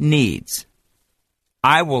electricity needs.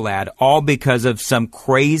 I will add, all because of some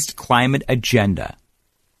crazed climate agenda.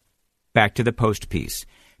 Back to the Post piece.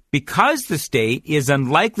 Because the state is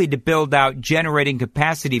unlikely to build out generating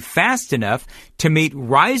capacity fast enough to meet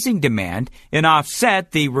rising demand and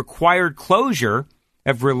offset the required closure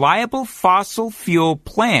of reliable fossil fuel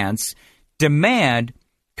plants, demand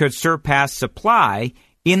could surpass supply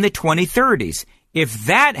in the 2030s. If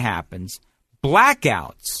that happens,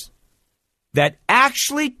 blackouts that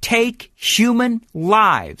actually take human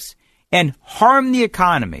lives and harm the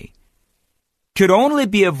economy could only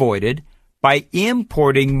be avoided by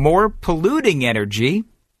importing more polluting energy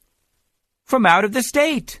from out of the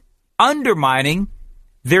state, undermining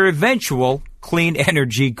their eventual clean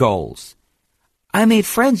energy goals. I mean,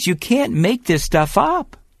 friends, you can't make this stuff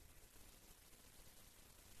up.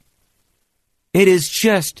 It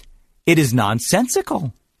is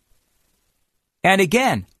nonsensical. And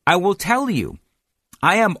again, I will tell you,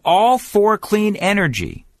 I am all for clean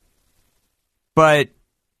energy. But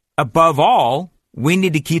above all, we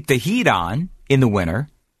need to keep the heat on in the winter,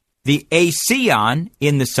 the AC on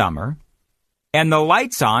in the summer, and the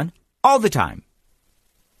lights on all the time.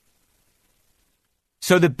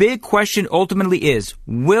 So the big question ultimately is,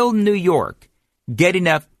 will New York get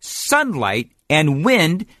enough sunlight and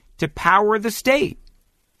wind to power the state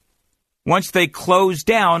once they close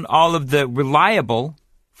down all of the reliable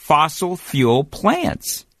fossil fuel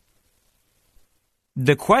plants?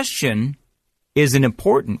 The question is an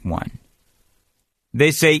important one.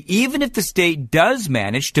 They say even if the state does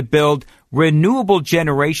manage to build renewable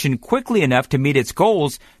generation quickly enough to meet its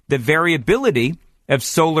goals, the variability of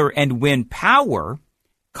solar and wind power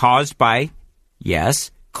caused by, yes,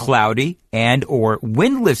 cloudy and or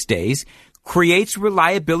windless days creates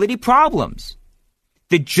reliability problems.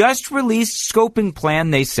 The just-released scoping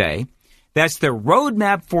plan, they say, that's the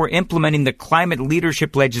roadmap for implementing the climate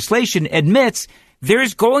leadership legislation, admits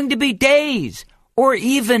there's going to be days or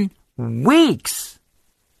even weeks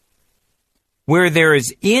where there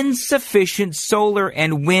is insufficient solar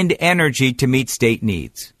and wind energy to meet state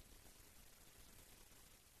needs.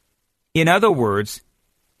 In other words,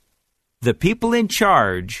 the people in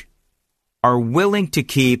charge are willing to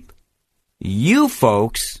keep you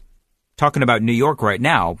folks, talking about New York right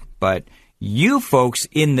now, but you folks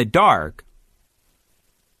in the dark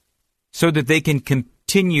so that they can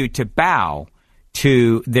continue to bow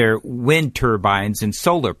to their wind turbines and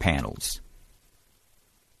solar panels.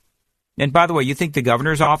 And by the way, you think the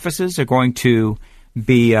governor's offices are going to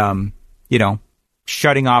be,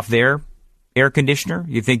 shutting off their air conditioner?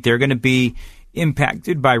 You think they're going to be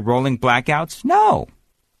impacted by rolling blackouts? No.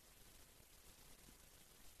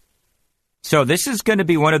 So this is going to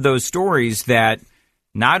be one of those stories that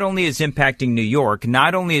not only is impacting New York,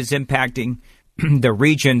 not only is impacting the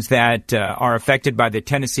regions that are affected by the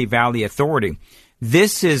Tennessee Valley Authority,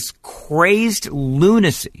 this is crazed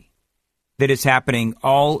lunacy that is happening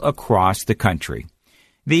all across the country.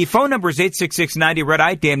 The phone number is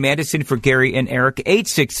 866-90-RED-EYE. Dan Madison for Gary and Eric,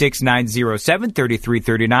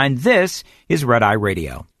 866-907-3339. This is Red Eye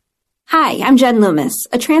Radio. Hi, I'm Jen Loomis,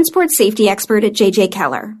 a transport safety expert at JJ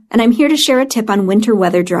Keller, and I'm here to share a tip on winter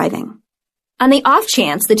weather driving. On the off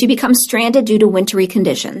chance that you become stranded due to wintry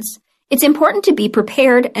conditions, it's important to be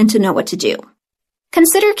prepared and to know what to do.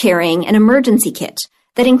 Consider carrying an emergency kit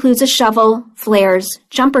that includes a shovel, flares,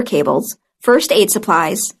 jumper cables, first aid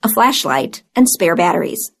supplies, a flashlight, and spare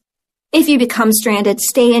batteries. If you become stranded,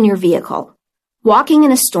 stay in your vehicle. Walking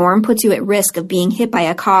in a storm puts you at risk of being hit by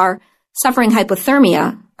a car, suffering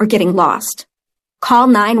hypothermia, or getting lost. Call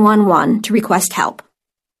 911 to request help.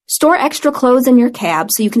 Store extra clothes in your cab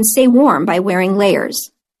so you can stay warm by wearing layers.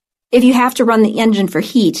 If you have to run the engine for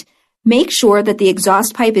heat, make sure that the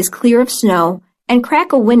exhaust pipe is clear of snow and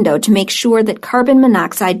crack a window to make sure that carbon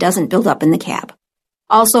monoxide doesn't build up in the cab.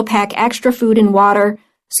 Also pack extra food and water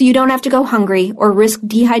so you don't have to go hungry or risk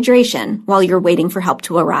dehydration while you're waiting for help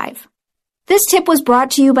to arrive. This tip was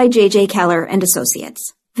brought to you by JJ Keller and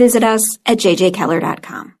Associates. Visit us at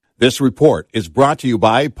jjkeller.com. This report is brought to you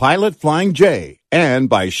by Pilot Flying J and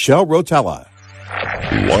by Shell Rotella.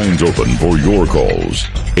 Lines open for your calls.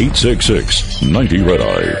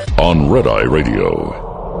 866-90-RED-EYE on Red Eye Radio.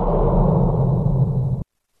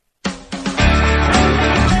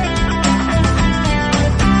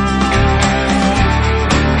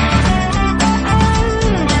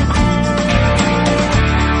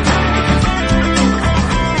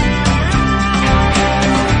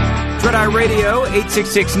 Radio,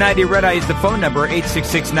 866-90-RED-EYE is the phone number,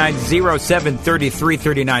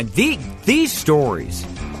 866-907-3339. These stories,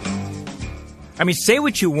 I mean, say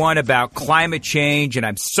what you want about climate change, and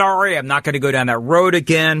I'm sorry, I'm not going to go down that road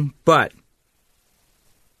again, but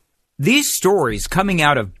these stories coming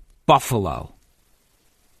out of Buffalo,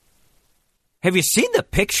 have you seen the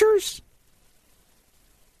pictures?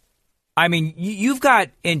 I mean, you've got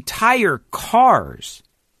entire cars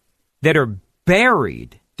that are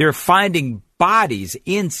buried. They're finding bodies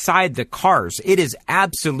inside the cars. It is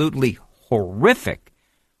absolutely horrific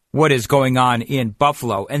what is going on in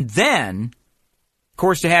Buffalo. And then, of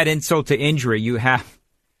course, to add insult to injury, you have,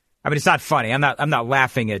 I mean, it's not funny. I'm not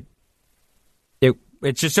laughing at it.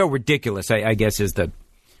 It's just so ridiculous, I guess, is the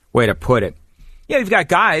way to put it. Yeah, you've got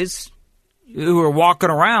guys who are walking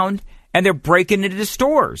around and they're breaking into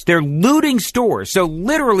stores. They're looting stores. So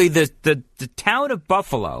literally the town of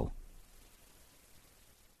Buffalo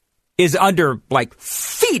is under, like,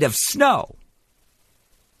 feet of snow.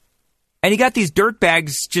 And you got these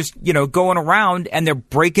dirtbags just, going around, and they're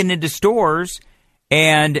breaking into stores,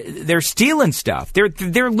 and they're stealing stuff.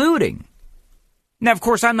 They're looting. Now, of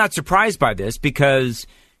course, I'm not surprised by this because,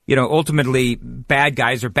 ultimately, bad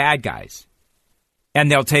guys are bad guys. And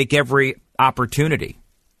they'll take every opportunity.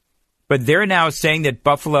 But they're now saying that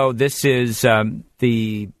Buffalo, this is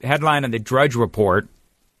the headline on the Drudge Report,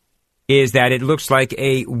 is that it looks like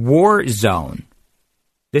a war zone.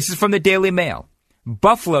 This is from the Daily Mail.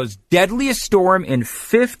 Buffalo's deadliest storm in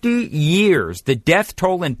 50 years. The death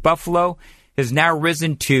toll in Buffalo has now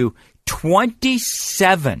risen to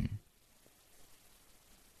 27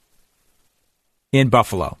 in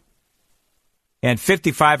Buffalo. And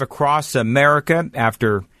 55 across America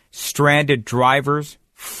after stranded drivers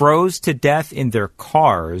froze to death in their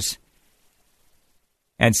cars.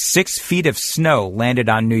 And 6 feet of snow landed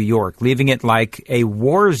on New York, leaving it like a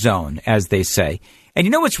war zone, as they say. And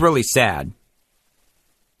you know what's really sad?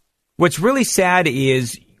 What's really sad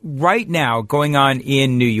is right now going on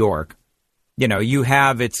in New York, you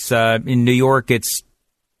have in New York, it's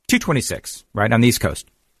 226, right, on the East Coast.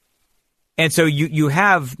 And so you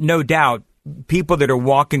have no doubt people that are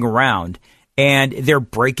walking around and they're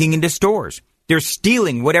breaking into stores. They're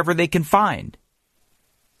stealing whatever they can find.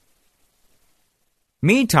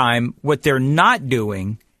 Meantime, what they're not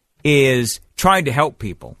doing is trying to help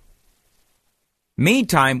people.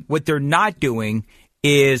 Meantime, what they're not doing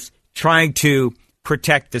is trying to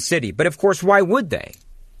protect the city. But of course, why would they?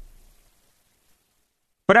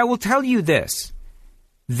 But I will tell you this,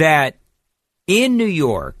 that in New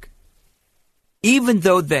York, even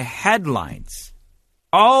though the headlines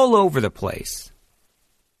all over the place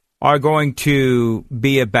are going to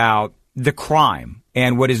be about the crime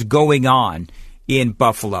and what is going on in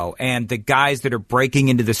Buffalo and the guys that are breaking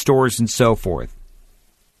into the stores and so forth,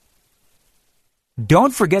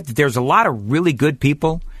 don't forget that there's a lot of really good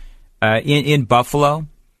people in Buffalo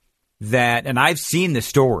that, and I've seen the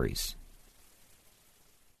stories,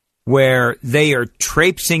 where they are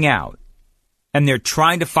traipsing out and they're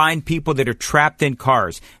trying to find people that are trapped in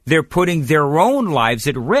cars. They're putting their own lives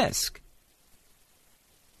at risk,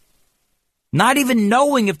 not even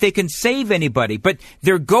knowing if they can save anybody, but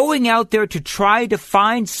they're going out there to try to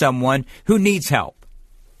find someone who needs help.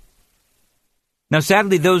 Now,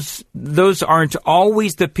 sadly, those aren't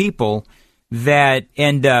always the people that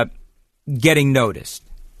end up getting noticed.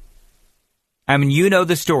 I mean, you know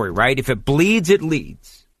the story, right? If it bleeds, it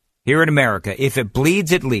leads. Here in America, if it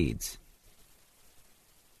bleeds, it leads.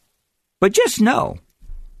 But just know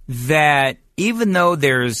that even though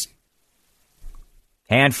there's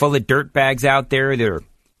a handful of dirtbags out there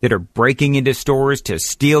that are breaking into stores to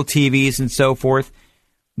steal TVs and so forth,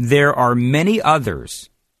 there are many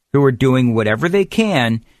others who are doing whatever they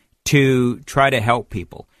can to try to help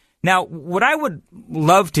people. Now, what I would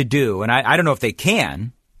love to do, and I don't know if they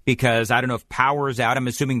can, because I don't know if power's out. I'm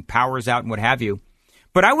assuming power's out and what have you.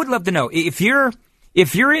 But I would love to know, if you're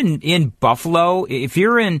in Buffalo, if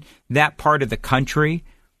you're in that part of the country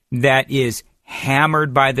that is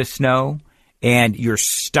hammered by the snow and you're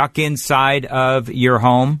stuck inside of your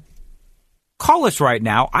home, call us right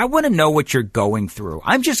now. I want to know what you're going through.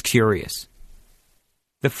 I'm just curious.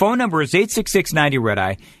 The phone number is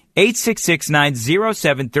 866-90-RED-EYE,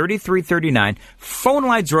 866-907-3339. Phone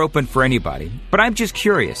lines are open for anybody, but I'm just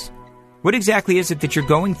curious. What exactly is it that you're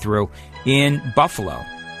going through in Buffalo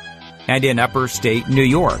and in upper state New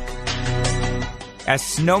York, as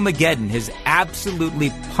Snowmageddon has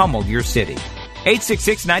absolutely pummeled your city?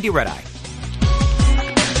 866-90-RED-EYE.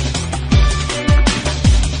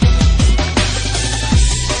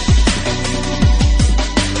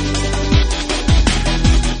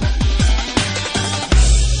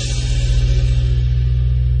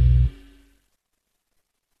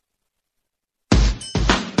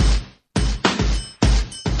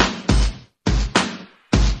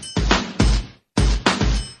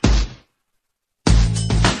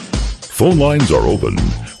 Phone lines are open.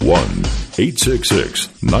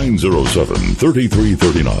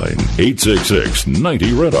 1-866-907-3339.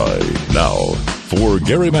 866-90-RED-EYE. Now, for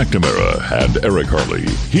Gary McNamara and Eric Harley,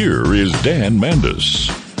 here is Dan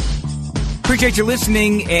Mandis. Appreciate you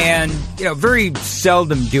listening, and very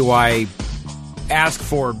seldom do I ask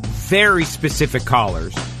for very specific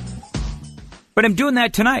callers, but I'm doing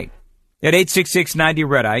that tonight at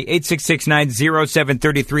 866-90-RED-EYE,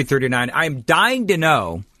 866-907-3339. I'm dying to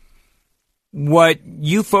know what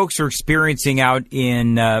you folks are experiencing out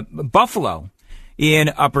in Buffalo,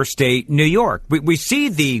 in upper state New York. We see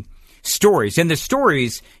the stories, and the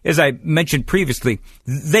stories, as I mentioned previously,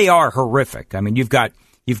 they are horrific. I mean, you've got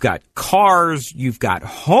cars, you've got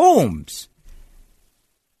homes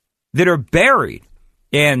that are buried.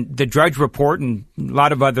 And the Drudge Report and a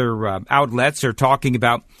lot of other outlets are talking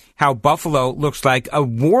about how Buffalo looks like a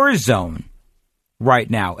war zone right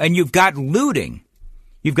now. And you've got looting.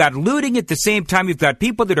 You've got looting at the same time. You've got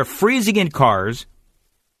people that are freezing in cars.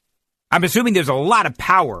 I'm assuming there's a lot of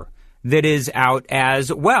power that is out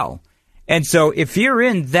as well. And so if you're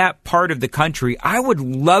in that part of the country, I would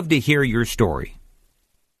love to hear your story.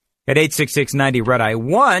 At 866-90-RED-EYE,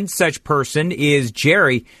 one such person is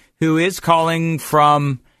Jerry, who is calling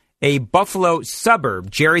from a Buffalo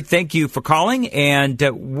suburb. Jerry, thank you for calling. And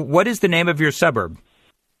what is the name of your suburb?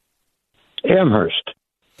 Amherst.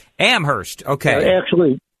 Amherst, okay.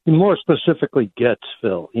 Actually, more specifically,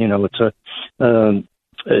 Gettsville. It's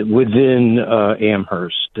within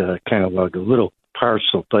Amherst, kind of like a little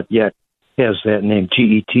parcel, but yet has that name,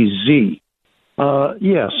 Getz.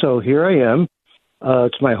 So here I am.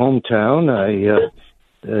 It's my hometown. I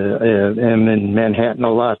am in Manhattan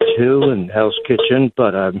a lot, too, in Hell's Kitchen,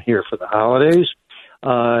 but I'm here for the holidays.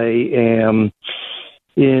 I am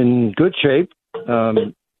in good shape,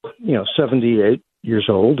 78 years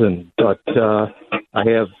old, but I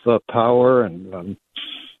have power, and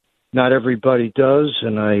not everybody does.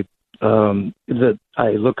 And I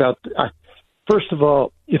look out. First of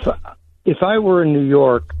all, if I were in New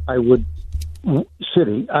York, I would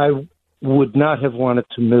not have wanted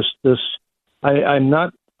to miss this. I'm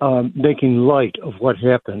not making light of what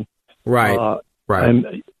happened. Right. Right. I'm,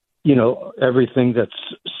 everything that's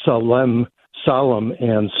solemn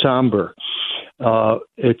and somber.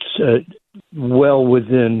 It's well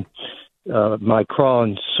within my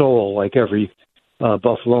crawling soul, like every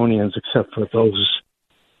Buffalonian's, except for those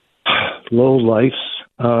low lifes.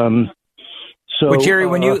 So, well, Jerry,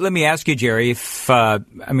 let me ask you, Jerry, if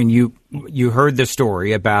you heard the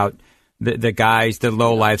story about the guys, the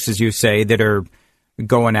lowlifes, as you say, that are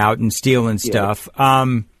going out and stealing stuff.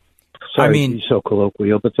 Sorry to be so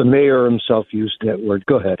colloquial, but the mayor himself used that word.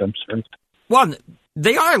 Go ahead. I'm sorry. Well,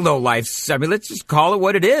 they are lowlifes. I mean, let's just call it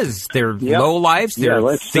what it is. They're lowlifes.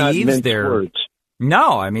 They're thieves. Words.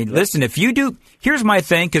 No, I mean, listen, if you do, here's my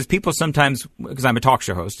thing, because people sometimes, because I'm a talk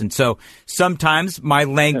show host, and so sometimes my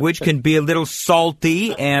language can be a little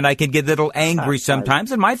salty and I can get a little angry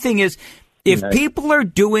sometimes. And my thing is, if people are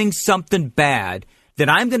doing something bad, then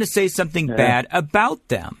I'm going to say something bad about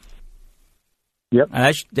them. Yep.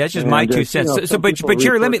 That's just my 2 cents. But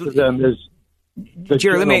Jerry, let me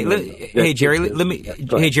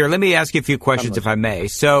ask you a few questions, if I may.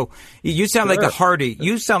 So you sound like a hardy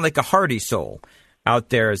soul out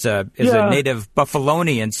there as a native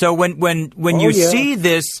Buffalonian. So when you see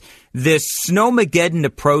this Snowmageddon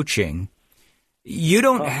approaching, you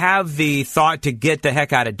don't have the thought to get the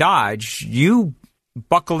heck out of Dodge. You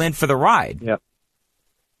buckle in for the ride.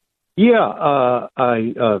 I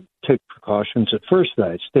take precautions. At first,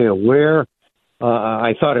 I'd stay aware.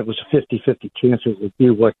 I thought it was a 50-50 chance it would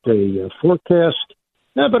be what they forecast.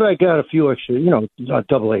 But I got a few extra,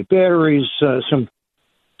 AA batteries, some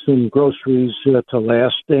groceries to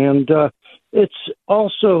last. And it's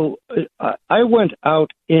also, I went out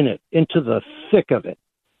into the thick of it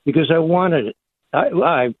because I wanted it.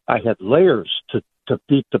 I had layers to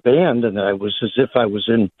beat the band, and I was as if I was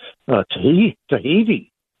in Tahiti.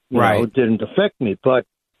 It didn't affect me, but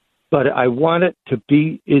I wanted to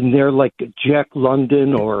be in there like Jack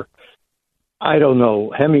London or, I don't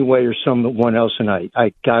know, Hemingway or someone else. And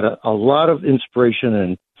I got a lot of inspiration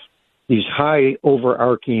and these high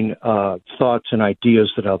overarching thoughts and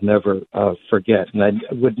ideas that I'll never forget. And I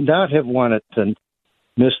would not have wanted to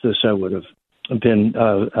miss this. I would have been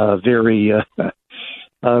very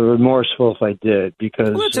remorseful if I did, because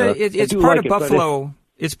it's part of Buffalo.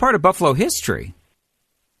 It's part of Buffalo history.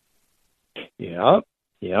 Yeah.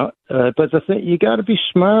 But the thing, you got to be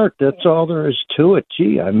smart. That's all there is to it.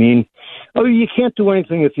 Gee, I mean, you can't do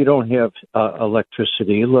anything if you don't have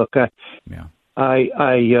electricity. Look, I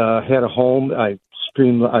had a home. I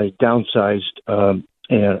downsized, and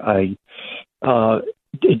I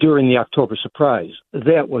during the October surprise,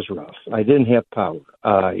 that was rough. I didn't have power.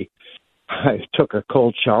 I took a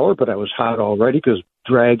cold shower, but I was hot already because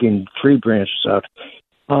dragging tree branches out.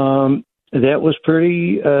 That was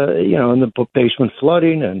pretty, in the basement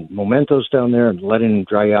flooding and mementos down there and letting them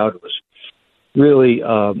dry out. It was really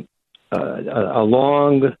a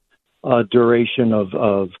long duration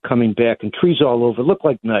of coming back, and trees all over. It looked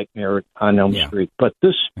like Nightmare on Elm Street. But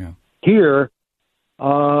this here,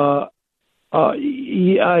 well,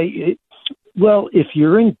 if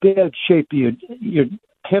you're in bad shape, you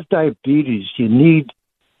have diabetes, you need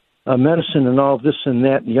medicine and all this and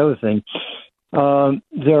that and the other thing.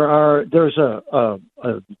 There's a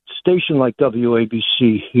station like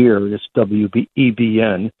WABC here. It's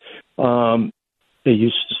WEBN. They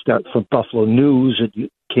used to start from Buffalo News.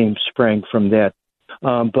 It sprang from that.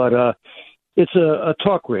 But it's a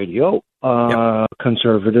talk radio,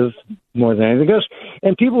 conservative more than anything else.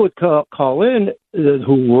 And people would call in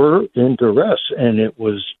who were in duress, and it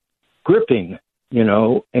was gripping,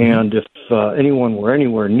 and if anyone were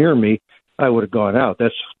anywhere near me, I would have gone out.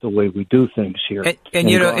 That's the way we do things here. And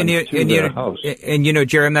Jerry,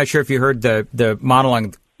 I'm not sure if you heard the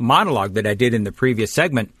monologue that I did in the previous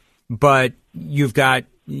segment, but you've got,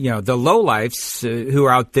 the lowlifes who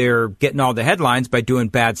are out there getting all the headlines by doing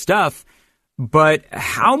bad stuff. But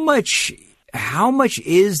how much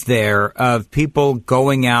is there of people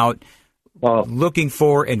going out looking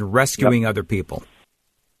for and rescuing other people?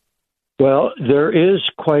 Well, there is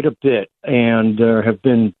quite a bit, and there have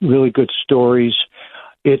been really good stories.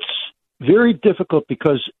 It's very difficult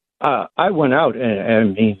because I went out,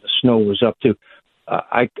 and the snow was up too.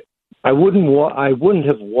 I wouldn't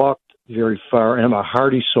have walked very far, and I'm a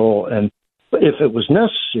hardy soul, and if it was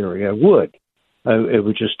necessary, I would. It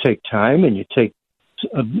would just take time, and you take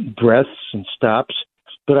breaths and stops.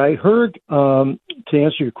 But I heard, to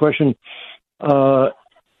answer your question, from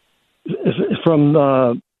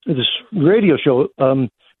this radio show.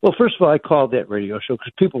 Well, first of all, I called that radio show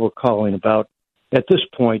because people were calling about, at this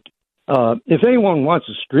point, if anyone wants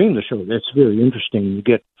to stream the show, that's very interesting. You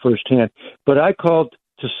get firsthand. But I called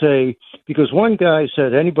to say, because one guy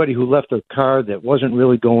said anybody who left their car that wasn't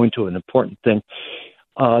really going to an important thing,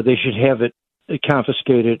 they should have it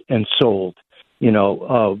confiscated and sold,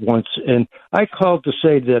 once. And I called to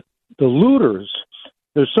say that the looters,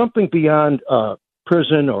 there's something beyond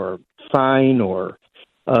prison or fine or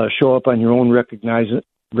show up on your own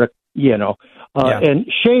and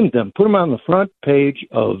shamed them, put them on the front page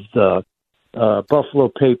of the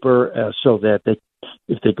Buffalo paper so that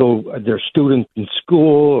if they go, they're students in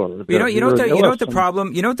school, or you know what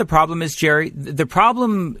the problem is, Jerry. The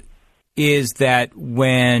problem is that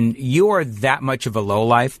when you are that much of a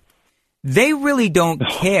lowlife, they really don't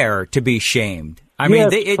care to be shamed. I mean,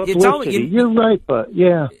 it's all. You're right, but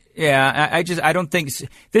yeah. Yeah, I don't think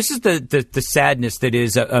this is the sadness that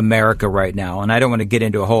is America right now, and I don't want to get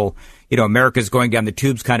into a whole, America's going down the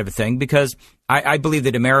tubes kind of a thing, because I believe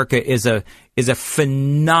that America is a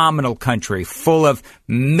phenomenal country full of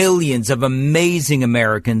millions of amazing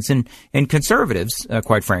Americans and conservatives,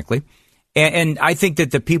 quite frankly, and I think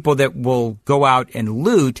that the people that will go out and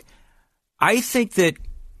loot, I think that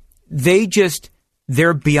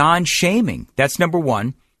they're beyond shaming. That's number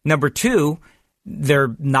one. Number two,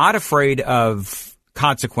 they're not afraid of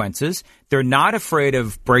consequences. They're not afraid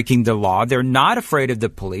of breaking the law. They're not afraid of the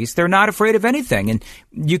police. They're not afraid of anything. And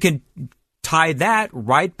you can tie that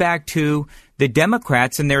right back to the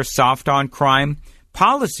Democrats and their soft on crime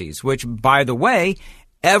policies, which, by the way,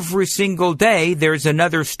 every single day there's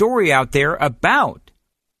another story out there about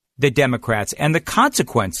the Democrats and the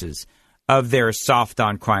consequences of their soft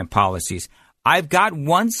on crime policies. I've got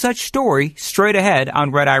one such story straight ahead on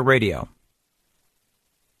Red Eye Radio.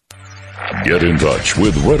 Get in touch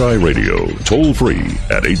with Red Eye Radio, toll free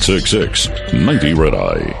at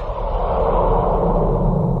 866-90-RED-EYE.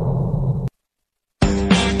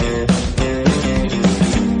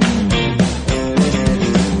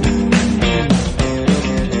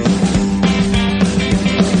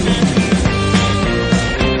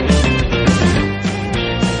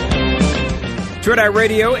 Red Eye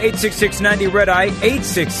Radio, 866-90-RED-EYE,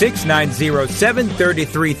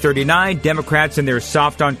 866-907-3339, Democrats and their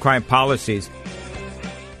soft on crime policies.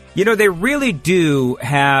 They really do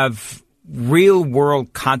have real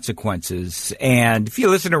world consequences. And if you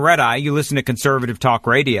listen to Red Eye, you listen to conservative talk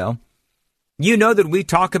radio, you know that we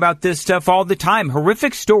talk about this stuff all the time.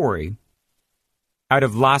 Horrific story out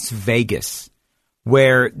of Las Vegas,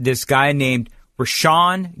 where this guy named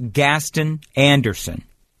Rashawn Gaston Anderson,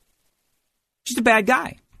 just a bad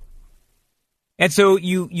guy. And so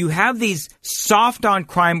you have these soft on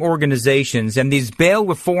crime organizations and these bail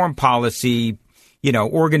reform policy,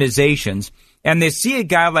 organizations, and they see a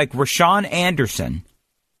guy like Rashawn Anderson,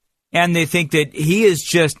 and they think that he is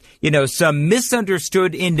just, some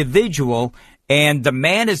misunderstood individual, and the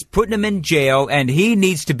man is putting him in jail and he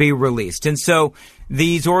needs to be released. And so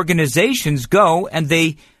these organizations go and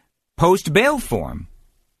they post bail for him,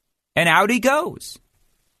 and out he goes.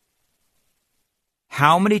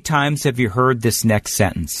 How many times have you heard this next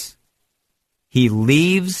sentence? He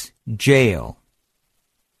leaves jail,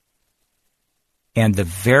 and the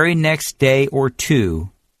very next day or two,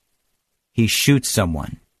 he shoots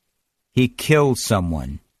someone. He kills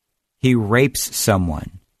someone. He rapes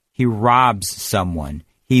someone. He robs someone.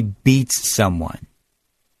 He beats someone.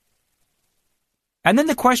 And then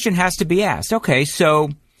the question has to be asked, okay, so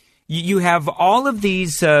you have all of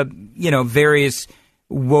these, various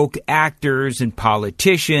woke actors and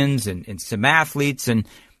politicians and some athletes. And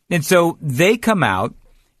so they come out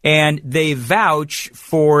and they vouch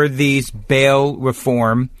for these bail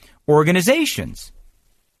reform organizations.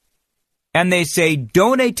 And they say,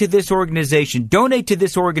 donate to this organization, donate to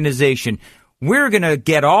this organization. We're going to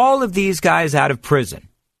get all of these guys out of prison.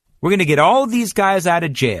 We're going to get all of these guys out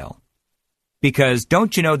of jail. Because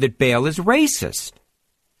don't you know that bail is racist?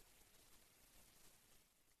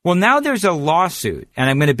 Well, now there's a lawsuit, and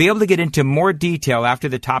I'm going to be able to get into more detail after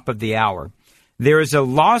the top of the hour. There is a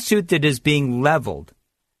lawsuit that is being leveled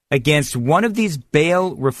against one of these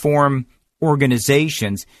bail reform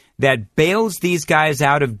organizations that bails these guys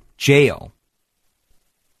out of jail.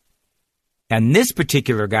 And this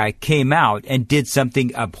particular guy came out and did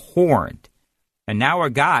something abhorrent. And now a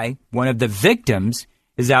guy, one of the victims,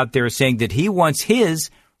 is out there saying that he wants his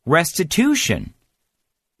restitution.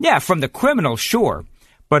 Yeah, from the criminal, sure,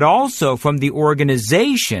 but also from the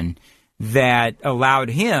organization that allowed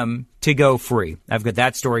him to go free. I've got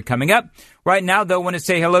that story coming up. Right now, though, I want to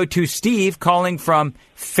say hello to Steve calling from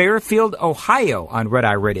Fairfield, Ohio on Red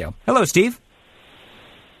Eye Radio. Hello, Steve.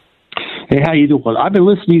 Hey, how you doing? I've been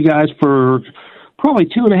listening to you guys for probably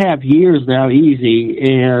 2.5 years now, easy,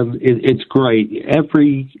 and it's great.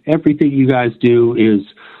 Everything you guys do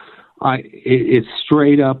it's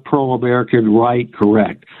straight up pro-American, right,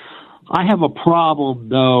 correct. I have a problem,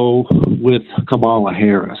 though, with Kamala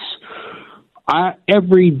Harris.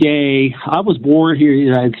 Every day, I was born here in the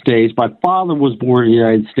United States. My father was born in the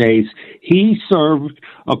United States. He served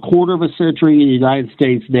a quarter of a century in the United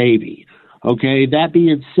States Navy. Okay, that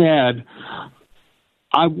being said,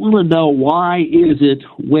 I want to know, why is it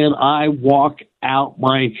when I walk out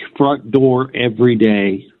my front door every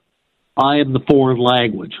day, I am the foreign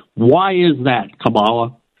language? Why is that,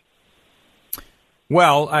 Kamala?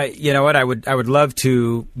 Well, you know what? I would love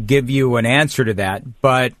to give you an answer to that,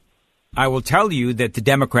 but I will tell you that the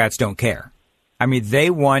Democrats don't care. I mean, they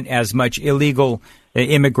want as much illegal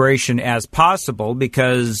immigration as possible,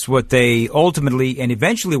 because what they ultimately and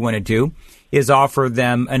eventually want to do is offer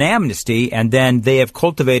them an amnesty, and then they have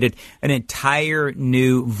cultivated an entire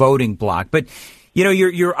new voting bloc. But, you know,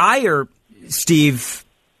 your ire, Steve,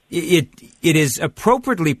 it is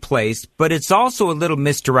appropriately placed, but it's also a little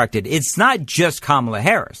misdirected. It's not just Kamala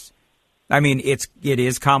Harris. I mean, it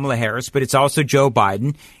is Kamala Harris, but it's also Joe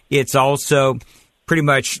Biden. It's also pretty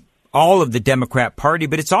much all of the Democrat Party,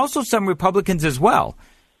 but it's also some Republicans as well.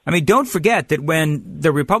 I mean, don't forget that when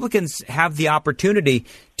the Republicans have the opportunity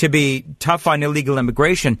to be tough on illegal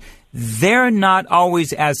immigration, they're not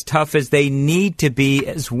always as tough as they need to be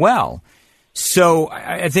as well. So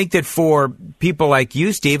I think that for people like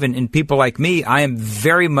you, Steve, and people like me, I am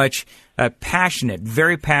very much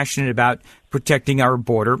very passionate about protecting our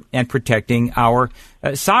border and protecting our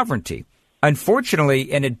sovereignty.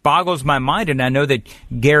 Unfortunately, and it boggles my mind, and I know that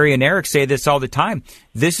Gary and Eric say this all the time,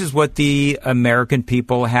 this is what the American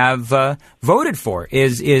people have voted for,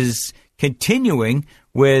 is continuing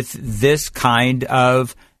with this kind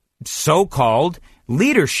of so-called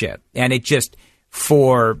leadership. And it just,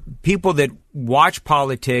 for people that watch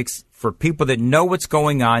politics, for people that know what's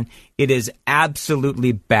going on, it is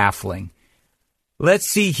absolutely baffling.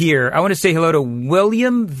 Let's see here. I want to say hello to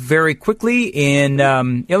William very quickly in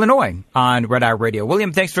Illinois on Red Eye Radio.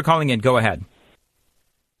 William, thanks for calling in. Go ahead.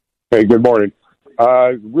 Hey, good morning.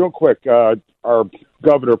 Real quick, our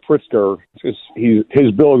Governor Pritzker,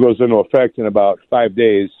 his bill goes into effect in about 5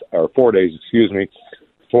 days, or 4 days,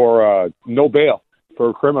 for no bail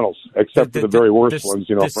for criminals, except for the very worst ones,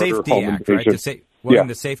 the murder, Safety home Act, invasion. right?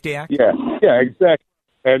 The Safety Act? Yeah, exactly.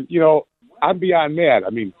 And, I'm beyond mad.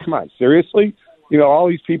 I mean, come on, seriously? All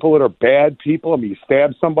these people that are bad people, you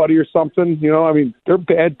stab somebody or something, they're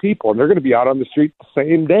bad people, and they're going to be out on the street the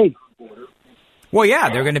same day. Well, yeah,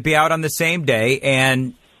 they're going to be out on the same day,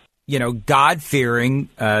 and, God-fearing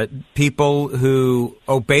people who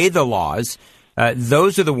obey the laws,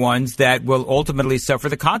 those are the ones that will ultimately suffer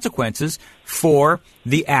the consequences for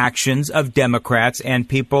the actions of Democrats and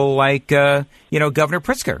people like, Governor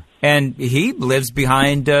Pritzker. And he lives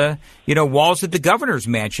behind, walls at the governor's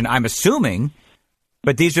mansion, I'm assuming.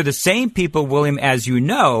 But these are the same people, William, as you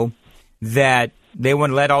know, that they want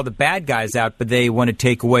to let all the bad guys out, but they want to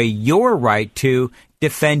take away your right to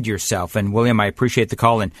defend yourself. And, William, I appreciate the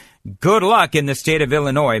call. And good luck in the state of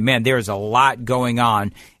Illinois. Man, there's a lot going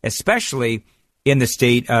on, especially in the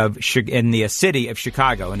city of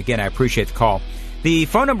Chicago. And, again, I appreciate the call. The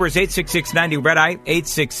phone number is 866-90-RED-EYE,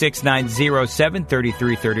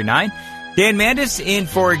 866-907-3339. Dan Mandis in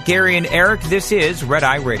for Gary and Eric. This is Red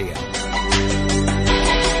Eye Radio.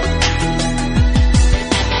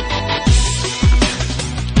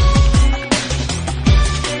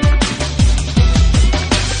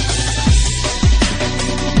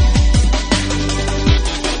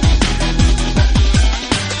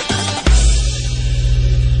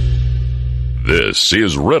 This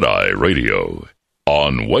is Red Eye Radio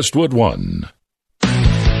on Westwood One.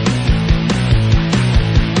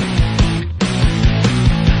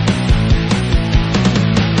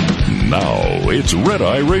 Now it's Red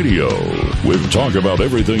Eye Radio with talk about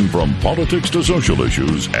everything from politics to social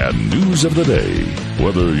issues and news of the day.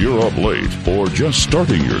 Whether you're up late or just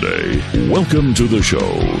starting your day, welcome to the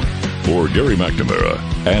show. For Gary McNamara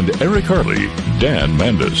and Eric Harley, Dan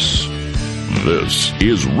Mandis. This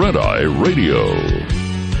is Red Eye Radio.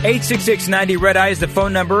 866-90-RED-EYE is the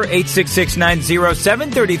phone number,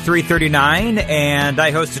 866-907-3339. And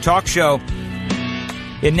I host a talk show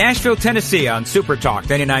in Nashville, Tennessee on Super Talk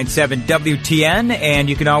 99.7 WTN. And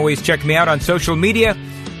you can always check me out on social media.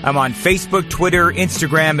 I'm on Facebook, Twitter,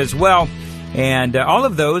 Instagram as well. And all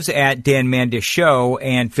of those at Dan Mandis Show.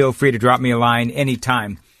 And feel free to drop me a line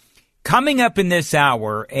anytime. Coming up in this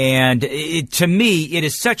hour, and to me, it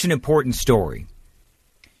is such an important story.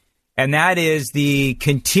 And that is the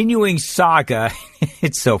continuing saga.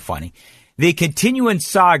 It's so funny. The continuing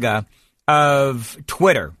saga of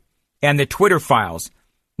Twitter and the Twitter files.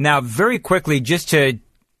 Now, very quickly, just to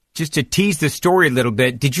tease the story a little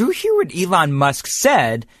bit, did you hear what Elon Musk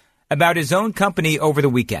said about his own company over the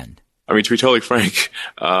weekend? I mean, to be totally frank,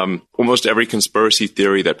 almost every conspiracy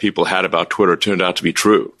theory that people had about Twitter turned out to be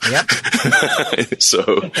true. Yep.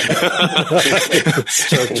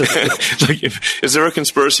 Is there a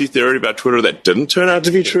conspiracy theory about Twitter that didn't turn out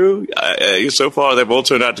to be true? So far, they've all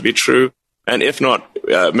turned out to be true. And if not,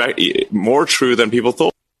 more true than people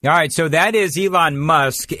thought. All right, so that is Elon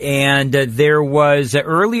Musk, and there was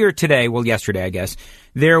earlier today, well, yesterday, I guess,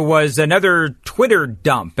 there was another Twitter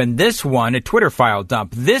dump, and this one, a Twitter file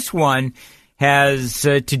dump. This one has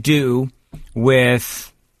to do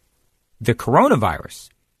with the coronavirus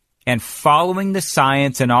and following the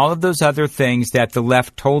science and all of those other things that the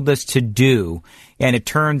left told us to do. And it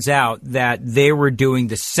turns out that they were doing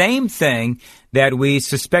the same thing that we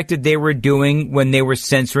suspected they were doing when they were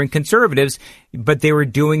censoring conservatives, but they were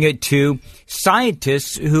doing it to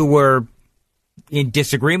scientists who were in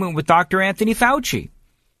disagreement with Dr. Anthony Fauci.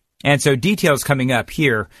 And so details coming up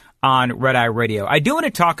here on Red Eye Radio. I do want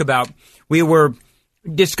to talk about, we were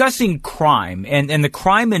discussing crime and the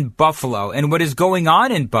crime in Buffalo and what is going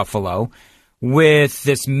on in Buffalo with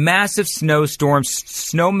this massive snowstorm,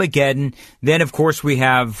 Snowmageddon. Then, of course, we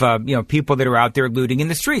have, people that are out there looting in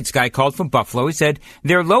the streets. Guy called from Buffalo. He said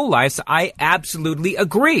they're lowlifes. I absolutely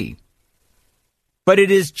agree. But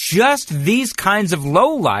it is just these kinds of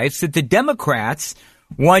lowlifes that the Democrats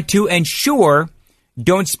want to ensure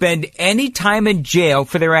don't spend any time in jail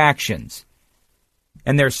for their actions.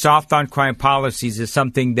 And their soft on crime policies is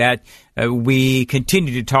something that we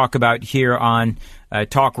continue to talk about here on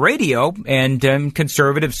talk radio and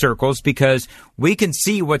conservative circles, because we can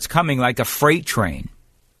see what's coming like a freight train.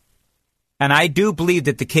 And I do believe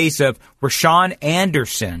that the case of Rashawn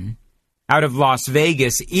Anderson out of Las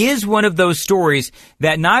Vegas is one of those stories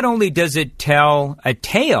that not only does it tell a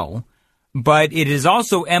tale, but it is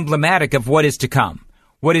also emblematic of what is to come,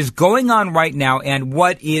 what is going on right now and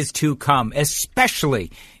what is to come, especially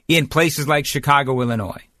in places like Chicago,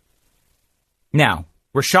 Illinois. Now,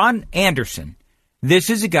 Rashawn Anderson, this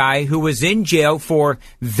is a guy who was in jail for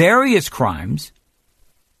various crimes,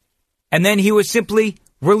 and then he was simply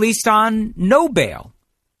released on no bail.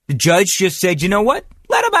 The judge just said, you know what?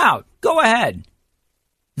 Let him out. Go ahead.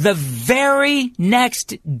 The very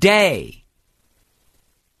next day,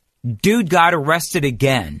 dude got arrested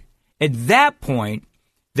again. At that point,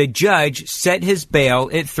 the judge set his bail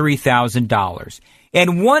at $3,000.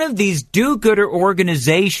 And one of these do-gooder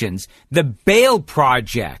organizations, the Bail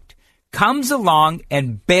Project, comes along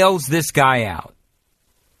and bails this guy out.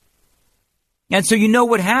 And so you know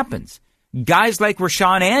what happens. Guys like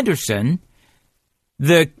Rashawn Anderson,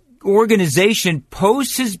 the organization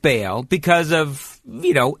posts his bail because of,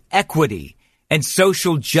 equity and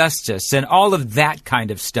social justice and all of that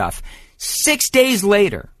kind of stuff. 6 days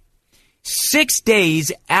later, 6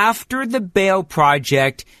 days after the Bail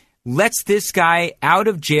Project lets this guy out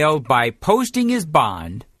of jail by posting his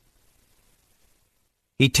bond,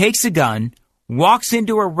 he takes a gun, walks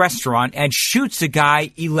into a restaurant, and shoots a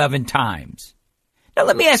guy 11 times. Now,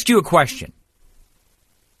 let me ask you a question.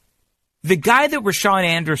 The guy that Rashawn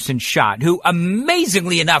Anderson shot, who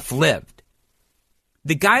amazingly enough lived,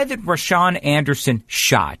 the guy that Rashawn Anderson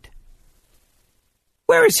shot,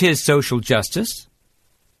 where is his social justice?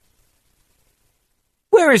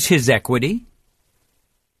 Where is his equity?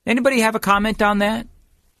 Anybody have a comment on that?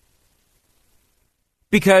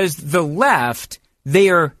 Because the left, they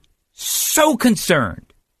are so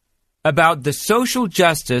concerned about the social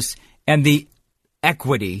justice and the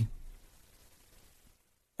equity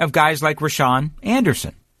of guys like Rashawn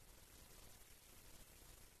Anderson.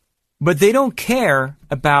 But they don't care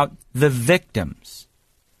about the victims.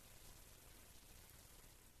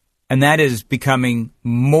 And that is becoming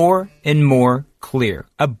more and more clear,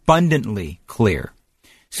 abundantly clear.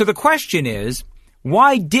 So the question is,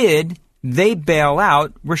 why did they bail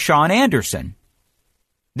out Rashawn Anderson?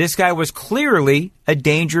 This guy was clearly a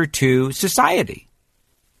danger to society.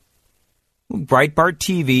 Breitbart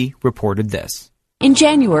TV reported this. In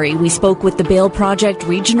January, we spoke with the Bail Project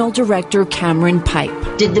Regional Director Cameron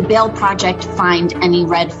Pipe. Did the Bail Project find any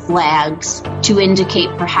red flags to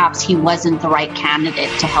indicate perhaps he wasn't the right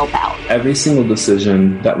candidate to help out? Every single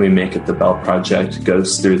decision that we make at the Bail Project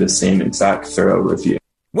goes through the same exact thorough review.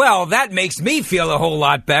 Well, that makes me feel a whole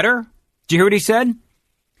lot better. Did you hear what he said?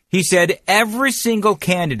 He said every single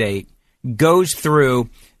candidate goes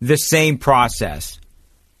through the same process.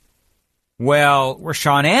 Well,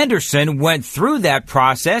 Rashawn Anderson went through that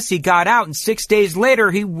process. He got out, and 6 days later,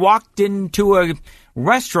 he walked into a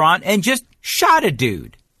restaurant and just shot a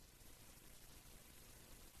dude.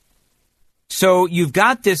 So you've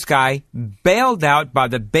got this guy bailed out by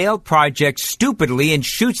the Bail Project stupidly and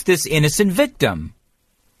shoots this innocent victim.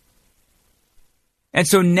 And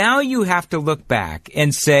so now you have to look back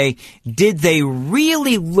and say, did they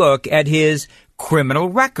really look at his criminal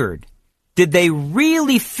record? Did they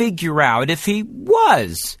really figure out if he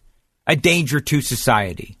was a danger to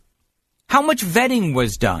society? How much vetting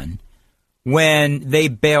was done when they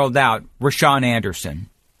bailed out Rashawn Anderson?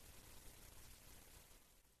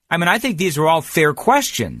 I mean, I think these are all fair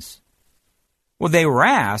questions. Well, they were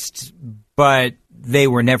asked, but they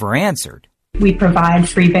were never answered. We provide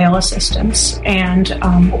free bail assistance and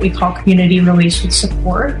what we call community release with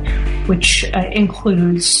support, which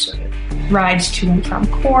includes rides to and from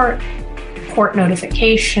court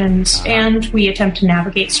notifications, and we attempt to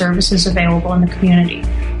navigate services available in the community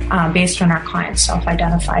based on our clients'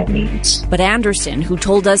 self-identified needs. But Anderson, who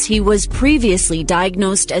told us he was previously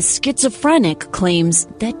diagnosed as schizophrenic, claims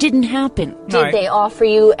that didn't happen. Did they offer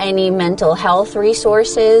you any mental health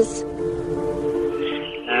resources?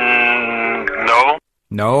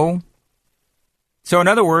 No. So in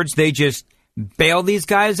other words, they just bail these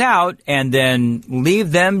guys out and then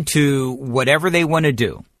leave them to whatever they want to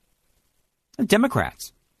do.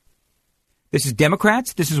 Democrats. This is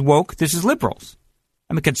Democrats, this is woke, this is liberals.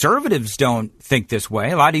 I mean, conservatives don't think this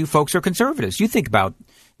way. A lot of you folks are conservatives. You think about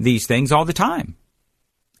these things all the time.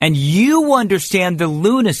 And you understand the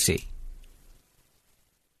lunacy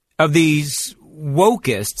of these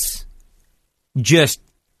wokeists just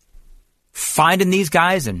finding these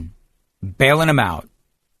guys and bailing them out.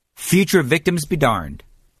 Future victims be darned.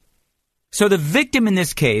 So the victim in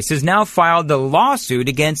this case has now filed a lawsuit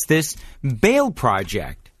against this bail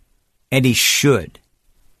project, and he should.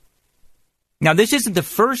 Now, this isn't the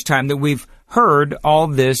first time that we've heard all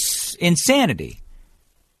this insanity.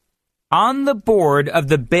 On the board of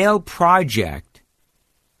the bail project,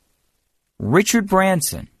 Richard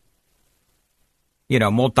Branson,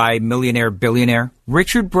 multi-millionaire, billionaire,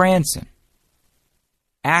 Richard Branson,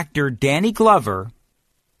 actor Danny Glover,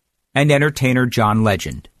 and entertainer John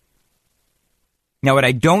Legend. Now, what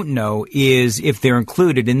I don't know is if they're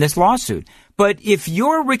included in this lawsuit. But if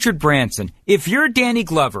you're Richard Branson, if you're Danny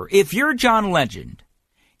Glover, if you're John Legend,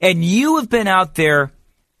 and you have been out there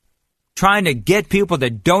trying to get people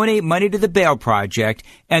to donate money to the bail project,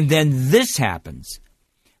 and then this happens,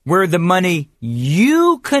 where the money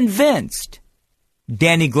you convinced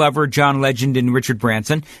Danny Glover, John Legend, and Richard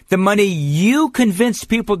Branson, the money you convinced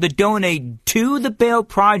people to donate to the bail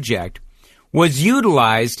project was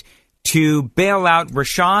utilized to bail out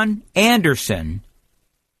Rashawn Anderson,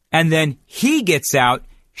 and then he gets out,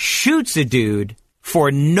 shoots a dude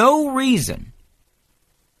for no reason.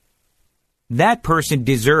 That person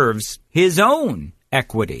deserves his own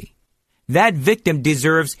equity. That victim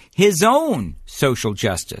deserves his own social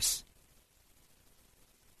justice.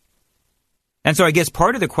 And so I guess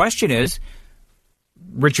part of the question is,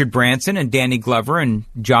 Richard Branson and Danny Glover and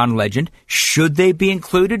John Legend, should they be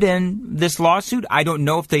included in this lawsuit? I don't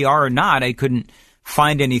know if they are or not. I couldn't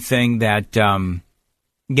find anything that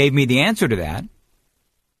gave me the answer to that.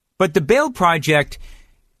 But the bail project,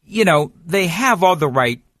 they have all the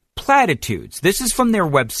right platitudes. This is from their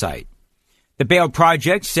website. The bail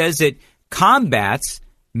project says it combats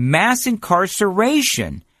mass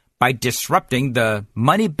incarceration by disrupting the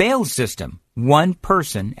money bail system, one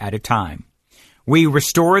person at a time. We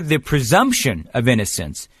restore the presumption of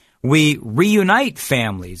innocence. We reunite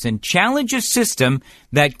families and challenge a system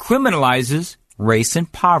that criminalizes race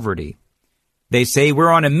and poverty. They say we're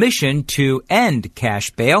on a mission to end cash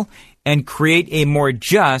bail and create a more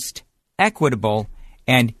just, equitable,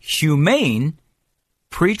 and humane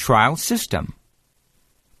pretrial system.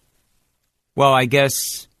 Well, I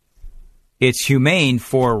guess it's humane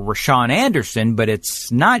for Rashawn Anderson, but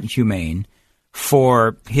it's not humane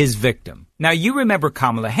for his victim. Now, you remember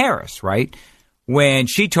Kamala Harris, right? When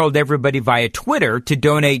she told everybody via Twitter to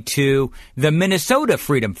donate to the Minnesota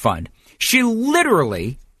Freedom Fund. She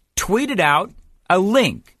literally tweeted out a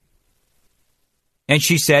link. And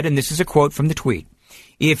she said, and this is a quote from the tweet,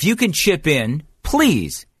 "If you can chip in,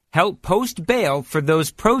 please help post bail for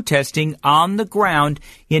those protesting on the ground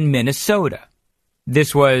in Minnesota."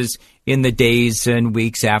 This was in the days and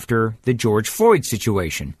weeks after the George Floyd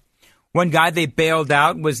situation. One guy they bailed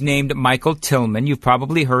out was named Michael Tillman. You've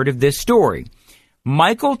probably heard of this story.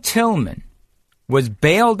 Michael Tillman was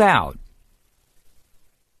bailed out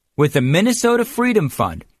with the Minnesota Freedom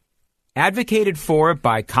Fund, advocated for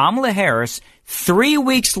by Kamala Harris. 3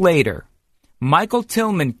 weeks later, Michael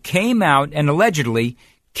Tillman came out and allegedly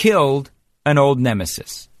killed an old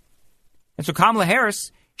nemesis. And so Kamala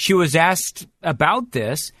Harris, she was asked about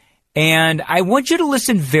this, and I want you to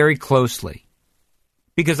listen very closely,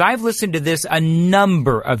 because I've listened to this a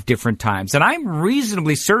number of different times, and I'm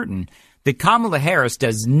reasonably certain that Kamala Harris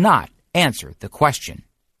does not answer the question.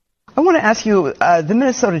 I want to ask you, the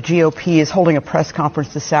Minnesota GOP is holding a press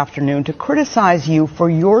conference this afternoon to criticize you for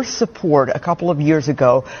your support a couple of years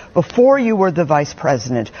ago, before you were the vice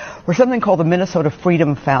president, for something called the Minnesota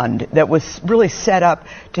Freedom Fund that was really set up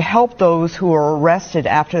to help those who were arrested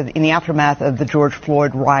in the aftermath of the George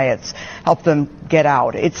Floyd riots, help them get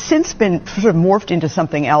out. It's since been sort of morphed into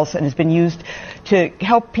something else and has been used to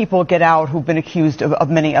help people get out who've been accused of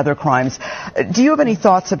many other crimes. Do you have any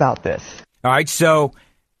thoughts about this? All right, so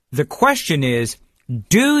the question is,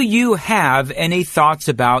 do you have any thoughts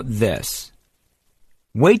about this?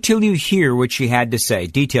 Wait till you hear what she had to say.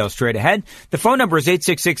 Details straight ahead. The phone number is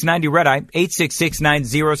 866-90-RED-EYE,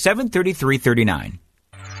 866-907-3339.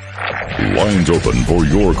 Lines open for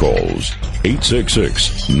your calls.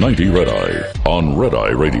 866-90-RED-EYE on Red Eye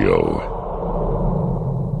Radio.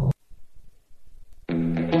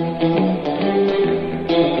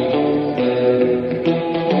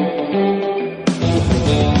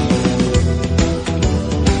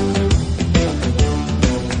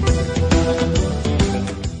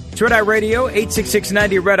 Red Eye Radio,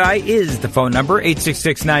 866-90-RED-EYE is the phone number,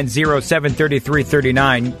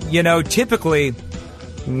 866-907-3339. You know, typically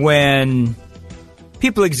when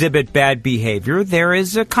people exhibit bad behavior, there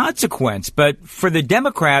is a consequence. But for the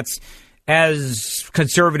Democrats, as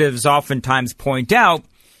conservatives oftentimes point out,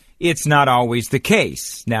 it's not always the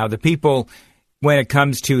case. Now, the people, when it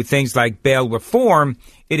comes to things like bail reform,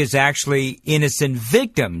 it is actually innocent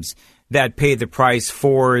victims that pay the price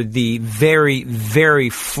for the very, very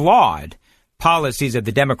flawed policies of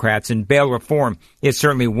the Democrats, and bail reform is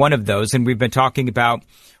certainly one of those. And we've been talking about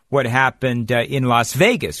what happened in Las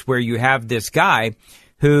Vegas, where you have this guy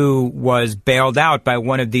who was bailed out by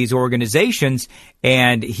one of these organizations,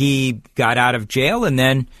 and he got out of jail, and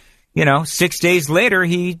then, 6 days later,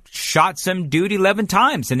 he shot some dude 11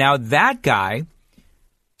 times. And now that guy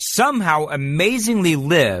somehow amazingly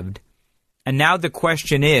lived. And now the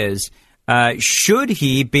question is, should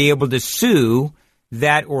he be able to sue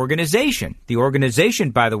that organization? The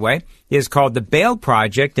organization, by the way, is called the Bail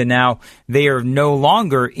Project, and now they are no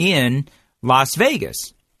longer in Las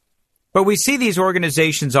Vegas. But we see these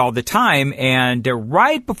organizations all the time, and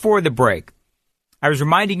right before the break, I was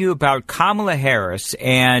reminding you about Kamala Harris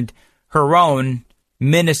and her own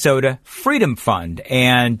Minnesota Freedom Fund.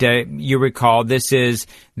 And you recall this is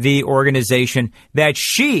the organization that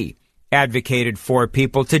she advocated for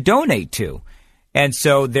people to donate to. And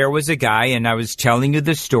so there was a guy, and I was telling you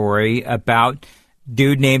the story about a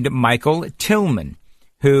dude named Michael Tillman,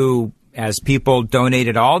 who, as people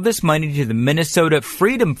donated all this money to the Minnesota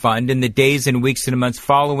Freedom Fund in the days and weeks and months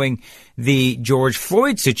following the George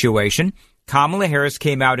Floyd situation, Kamala Harris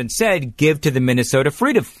came out and said, give to the Minnesota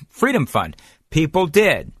Freedom Fund. People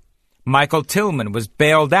did. Michael Tillman was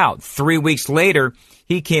bailed out. 3 weeks later,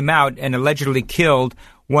 he came out and allegedly killed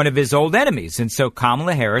one of his old enemies. And so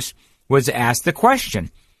Kamala Harris was asked the question.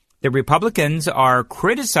 The Republicans are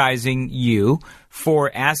criticizing you for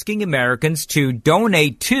asking Americans to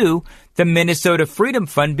donate to the Minnesota Freedom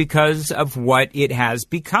Fund because of what it has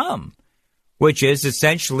become, which is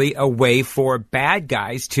essentially a way for bad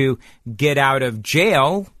guys to get out of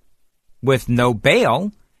jail with no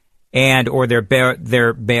bail or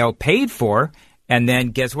their bail paid for. And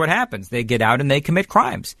then guess what happens? They get out and they commit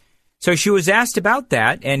crimes. So she was asked about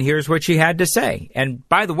that, and here's what she had to say. And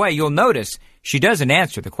by the way, you'll notice she doesn't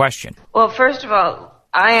answer the question. Well, first of all,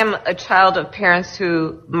 I am a child of parents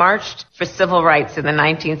who marched for civil rights in the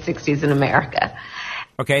 1960s in America.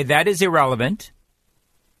 Okay, that is irrelevant.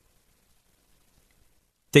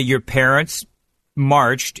 That your parents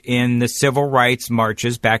marched in the civil rights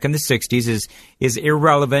marches back in the 60s is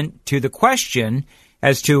irrelevant to the question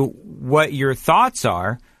as to what your thoughts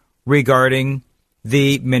are regarding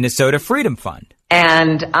the Minnesota Freedom Fund.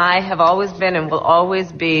 And I have always been and will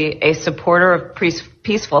always be a supporter of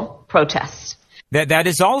peaceful protests. That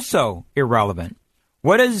is also irrelevant.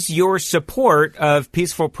 What does your support of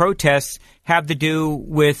peaceful protests have to do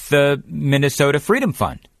with the Minnesota Freedom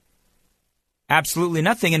Fund? Absolutely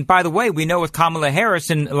nothing. And by the way, we know with Kamala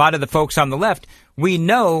Harris and a lot of the folks on the left, we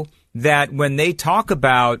know that when they talk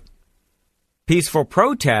about peaceful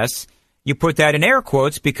protests, you put that in air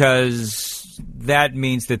quotes because that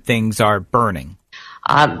means that things are burning.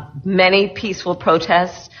 Many peaceful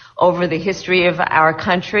protests over the history of our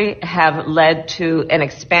country have led to an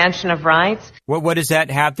expansion of rights. What does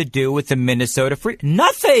that have to do with the Minnesota Freedom?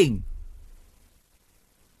 Nothing!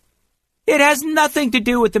 It has nothing to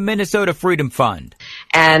do with the Minnesota Freedom Fund.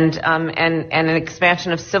 And an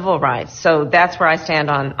expansion of civil rights. So that's where I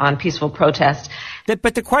stand on peaceful protest.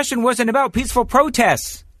 But the question wasn't about peaceful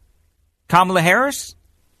protests. Kamala Harris?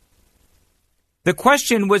 The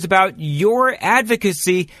question was about your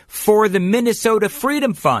advocacy for the Minnesota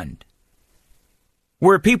Freedom Fund,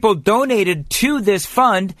 where people donated to this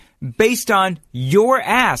fund based on your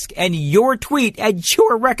ask and your tweet and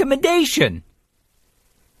your recommendation.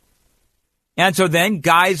 And so then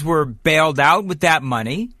guys were bailed out with that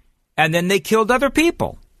money, and then they killed other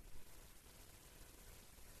people.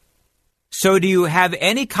 So do you have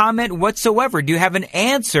any comment whatsoever? Do you have an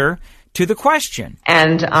answer to the question?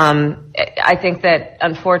 And I think that,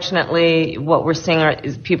 unfortunately, what we're seeing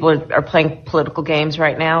is people are playing political games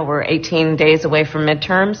right now. We're 18 days away from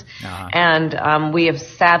midterms, and we have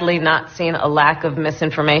sadly not seen a lack of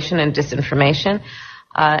misinformation and disinformation.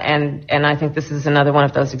 And I think this is another one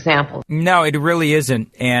of those examples. No, it really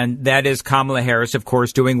isn't. And that is Kamala Harris, of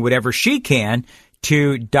course, doing whatever she can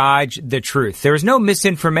to dodge the truth. There is no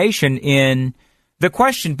misinformation in the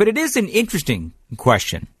question, but it is an interesting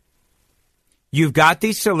question. You've got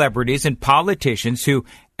these celebrities and politicians who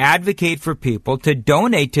advocate for people to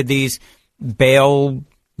donate to these bail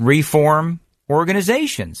reform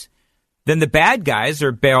organizations. Then the bad guys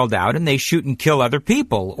are bailed out and they shoot and kill other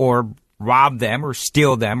people or rob them or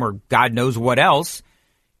steal them or God knows what else.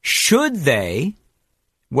 Should they,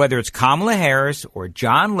 whether it's Kamala Harris or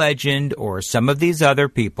John Legend or some of these other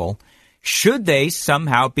people, should they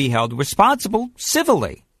somehow be held responsible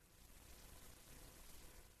civilly?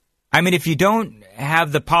 I mean, if you don't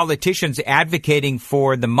have the politicians advocating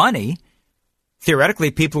for the money,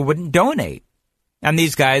 theoretically people wouldn't donate, and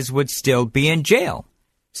these guys would still be in jail.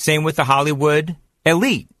 Same with the Hollywood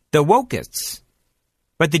elite, the wokeists.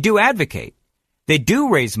 But they do advocate. They do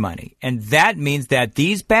raise money, and that means that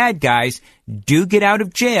these bad guys do get out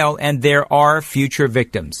of jail, and there are future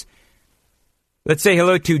victims. Let's say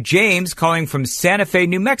hello to James calling from Santa Fe,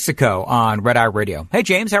 New Mexico on Red Eye Radio. Hey,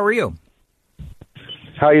 James, how are you?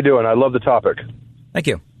 How you doing? I love the topic. Thank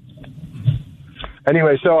you.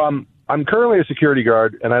 Anyway, so I'm currently a security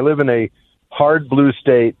guard, and I live in a hard blue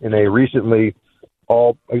state in a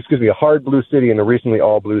hard blue city in a recently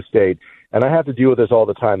all blue state, and I have to deal with this all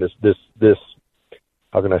the time. This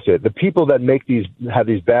how can I say it? The people that have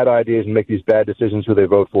these bad ideas and make these bad decisions who they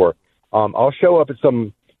vote for. I'll show up at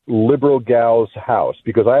some liberal gal's house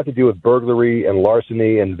because I have to deal with burglary and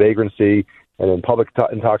larceny and vagrancy and then public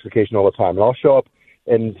intoxication all the time, and I'll show up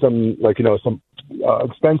in some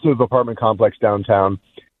expensive apartment complex downtown,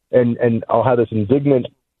 and I'll have this indignant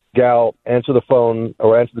gal answer the phone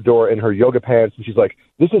or answer the door in her yoga pants, and she's like,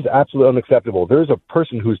 "This is absolutely unacceptable. There's a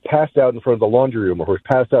person who's passed out in front of the laundry room or who's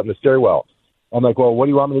passed out in the stairwell." I'm like, "Well, what do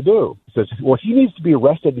you want me to do?" She says, "Well, he needs to be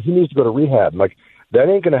arrested. He needs to go to rehab." I'm like, that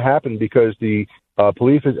ain't going to happen because the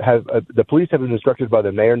police have been instructed by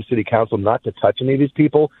the mayor and city council not to touch any of these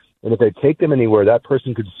people. And if they take them anywhere, that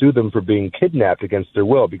person could sue them for being kidnapped against their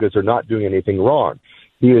will because they're not doing anything wrong.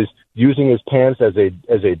 He is using his pants as a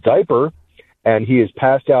diaper, and he is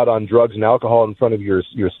passed out on drugs and alcohol in front of your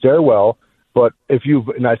stairwell. But I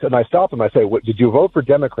stop him. I say, "Did you vote for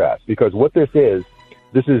Democrats?" Because what this is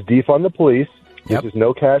defund the police. Yep. This is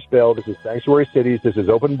no cash bail. This is sanctuary cities. This is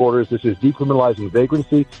open borders. This is decriminalizing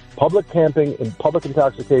vagrancy, public camping, and public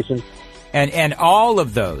intoxication. And all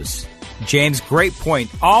of those, James, great point.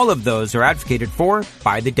 All of those are advocated for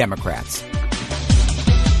by the Democrats.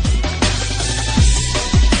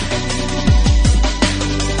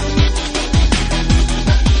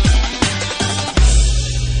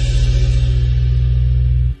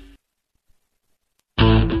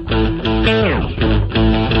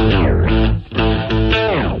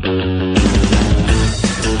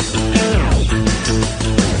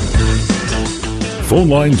 Phone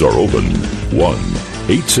lines are open.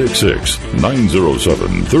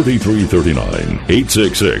 1-866-907-3339.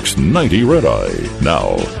 866-90-RED-EYE.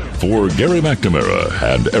 Now, for Gary McNamara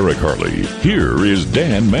and Eric Harley, here is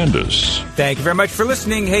Dan Mandis. Thank you very much for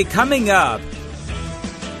listening. Hey, coming up,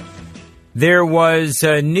 there was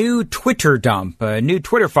a new Twitter dump, a new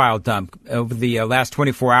Twitter file dump over the last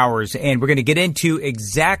 24 hours, and we're going to get into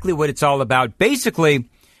exactly what it's all about. Basically,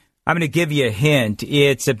 I'm going to give you a hint.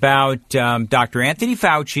 It's about Dr. Anthony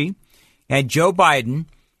Fauci and Joe Biden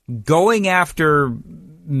going after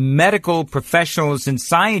medical professionals and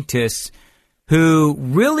scientists who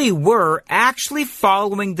really were actually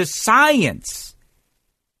following the science,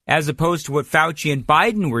 as opposed to what Fauci and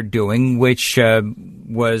Biden were doing, which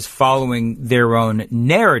was following their own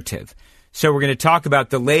narrative. So we're going to talk about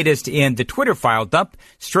the latest in the Twitter file dump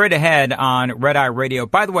straight ahead on Red Eye Radio.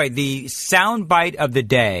 By the way, the soundbite of the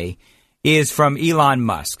day is from Elon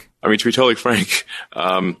Musk. I mean, to be totally frank,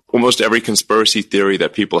 almost every conspiracy theory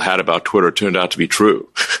that people had about Twitter turned out to be true.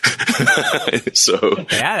 So,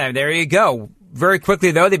 yeah, there you go. very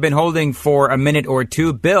quickly, though, they've been holding for a minute or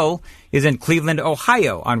two. Bill is in Cleveland,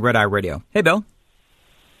 Ohio on Red Eye Radio. Hey, Bill.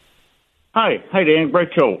 Hi, Dan. Great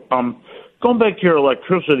show. Going back to your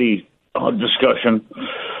electricity discussion,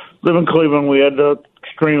 live in Cleveland. We had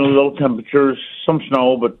extremely low temperatures, some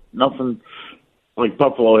snow, but nothing like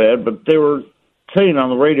Buffalo had. But they were saying on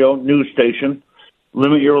the radio, news station,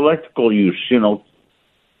 limit your electrical use,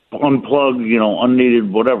 unplug,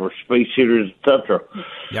 unneeded whatever, space heaters, etc.,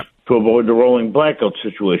 to avoid the rolling blackout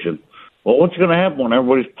situation. Well, what's going to happen when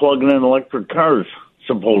everybody's plugging in electric cars,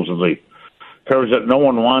 supposedly? Cars that no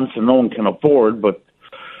one wants and no one can afford, but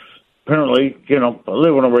apparently, I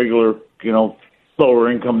live in a regular,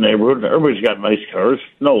 lower income neighborhood. Everybody's got nice cars,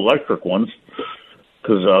 no electric ones,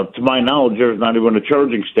 because to my knowledge, there's not even a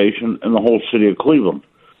charging station in the whole city of Cleveland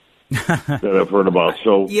that I've heard about.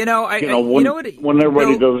 So, when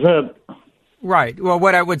everybody does that. Right. Well,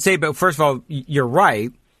 what I would say, but first of all, you're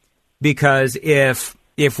right, because if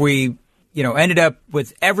we, ended up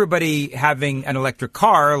with everybody having an electric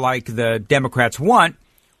car like the Democrats want,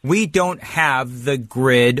 we don't have the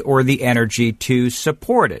grid or the energy to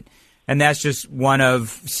support it. And that's just one of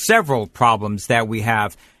several problems that we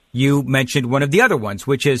have. You mentioned one of the other ones,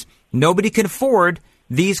 which is nobody can afford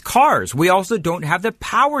these cars. We also don't have the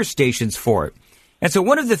power stations for it. And so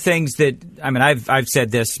one of the things that, I've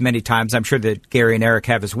said this many times, I'm sure that Gary and Eric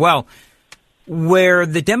have as well, where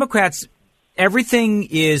the Democrats, everything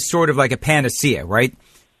is sort of like a panacea, right?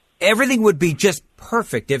 Everything would be just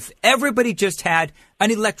perfect if everybody just had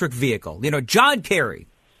an electric vehicle. John Kerry.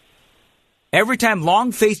 Every time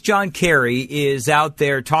long-faced John Kerry is out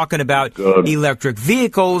there talking about electric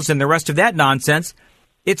vehicles and the rest of that nonsense,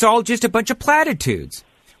 it's all just a bunch of platitudes.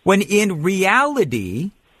 When in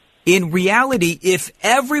reality, if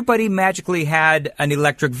everybody magically had an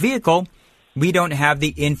electric vehicle, we don't have the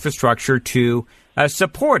infrastructure to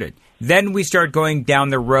support it. Then we start going down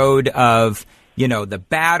the road of, the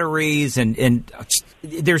batteries and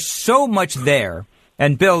there's so much there.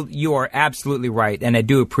 And Bill, you are absolutely right. And I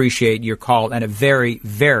do appreciate your call and a very,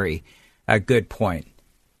 very good point.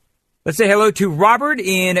 Let's say hello to Robert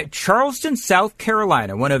in Charleston, South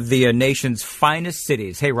Carolina, one of the nation's finest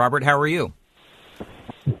cities. Hey, Robert, how are you?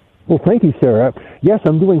 Well, thank you, sir. Yes,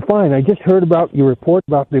 I'm doing fine. I just heard about your report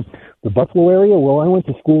about the Buffalo area. Well, I went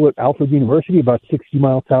to school at Alfred University, about 60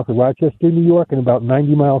 miles south of Rochester, New York, and about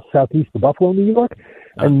 90 miles southeast of Buffalo, New York.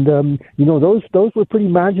 And, those were pretty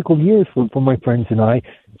magical years for my friends and I.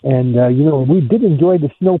 And, we did enjoy the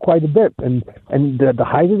snow quite a bit. And the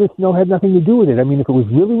height of the snow had nothing to do with it. I mean, if it was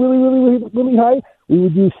really, really, really, really, really high, we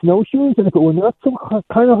would use snowshoes. And if it were not so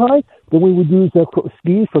kind of high, then we would use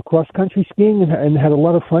skis for cross-country skiing and had a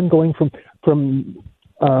lot of fun going from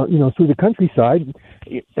through the countryside.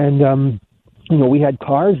 And, we had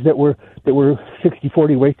cars that were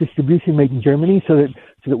 60-40 weight distribution made in Germany so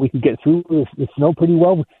that we could get through the snow pretty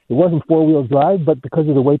well. It wasn't four-wheel drive, but because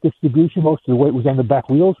of the weight distribution, most of the weight was on the back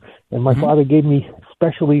wheels. And my father gave me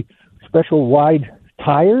special wide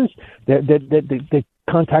tires that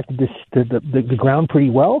contacted the ground pretty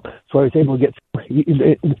well, so I was able to get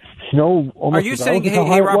snow almost. Are you saying,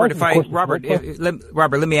 hey, Robert,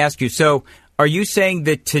 Robert, let me ask you. So, are you saying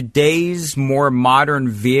that today's more modern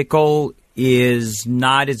vehicle is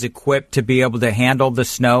not as equipped to be able to handle the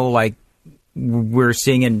snow like we're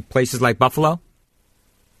seeing in places like Buffalo?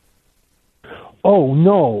 Oh,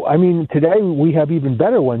 no. I mean, today we have even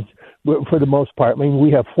better ones for the most part. I mean,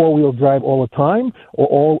 we have four-wheel drive all the time,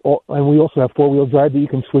 and we also have four-wheel drive that you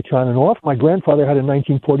can switch on and off. My grandfather had a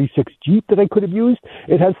 1946 Jeep that I could have used.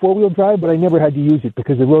 It had four-wheel drive, but I never had to use it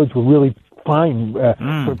because the roads were really fine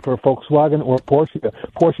for Volkswagen or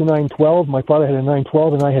Porsche 912. My father had a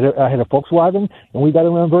 912, and I had a Volkswagen, and we got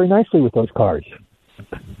around very nicely with those cars.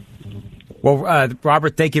 Well,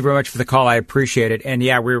 Robert, thank you very much for the call. I appreciate it. And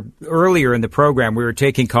earlier in the program, we were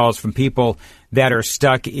taking calls from people that are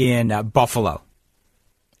stuck in Buffalo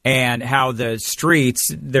and how the streets,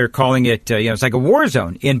 they're calling it, it's like a war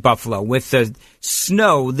zone in Buffalo with the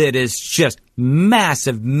snow that is just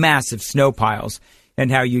massive, massive snow piles. And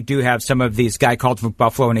how you do have some of these guy called from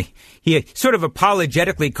Buffalo, and he sort of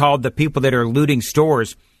apologetically called the people that are looting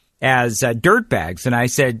stores as dirtbags. And I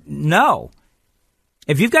said, no.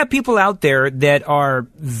 If you've got people out there that are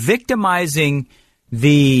victimizing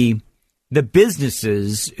the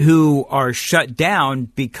businesses who are shut down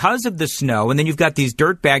because of the snow, and then you've got these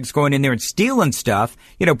dirtbags going in there and stealing stuff,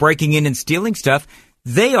 breaking in and stealing stuff,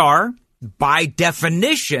 they are, by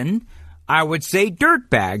definition, I would say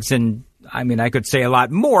dirtbags. And I could say a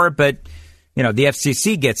lot more, but, the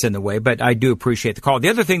FCC gets in the way, but I do appreciate the call. The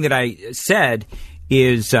other thing that I said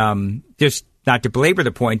is, just not to belabor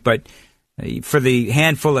the point, but for the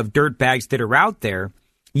handful of dirtbags that are out there,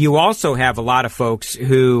 you also have a lot of folks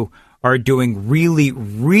who are doing really,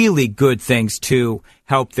 really good things to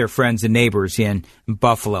help their friends and neighbors in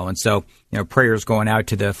Buffalo. And so, prayers going out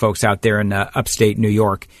to the folks out there in upstate New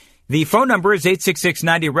York. The phone number is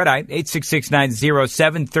 866-90-RED-EYE,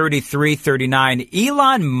 866-907-3339.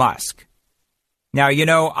 Elon Musk. Now,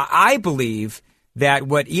 I believe that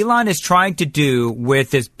what Elon is trying to do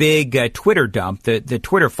with this big Twitter dump, the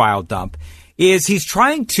Twitter file dump, is he's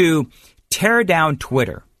trying to tear down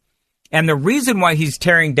Twitter. And the reason why he's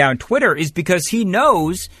tearing down Twitter is because he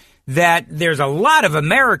knows that there's a lot of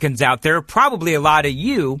Americans out there, probably a lot of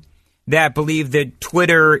you, that believe that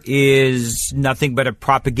Twitter is nothing but a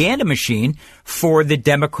propaganda machine for the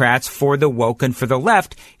Democrats, for the woke, and for the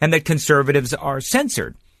left, and that conservatives are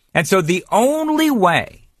censored. And so the only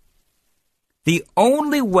way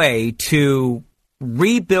to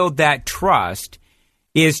rebuild that trust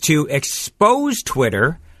is to expose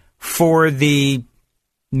Twitter for the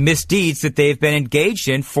misdeeds that they've been engaged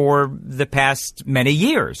in for the past many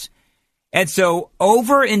years. And so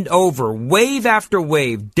over and over, wave after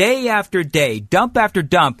wave, day after day, dump after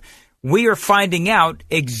dump, we are finding out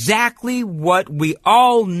exactly what we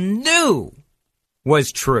all knew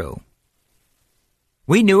was true.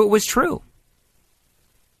 We knew it was true.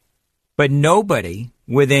 But nobody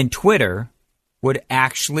within Twitter would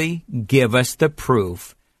actually give us the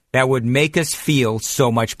proof that would make us feel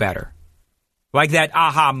so much better. Like that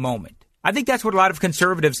aha moment. I think that's what a lot of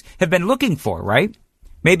conservatives have been looking for, right?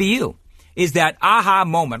 Maybe you. Is that aha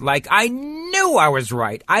moment. Like, I knew I was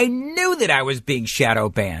right. I knew that I was being shadow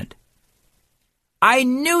banned. I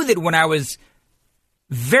knew that when I was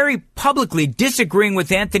very publicly disagreeing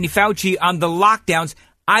with Anthony Fauci on the lockdowns,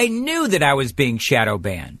 I knew that I was being shadow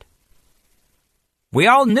banned. We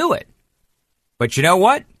all knew it. But you know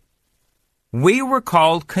what? We were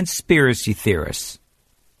called conspiracy theorists.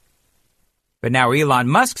 But now Elon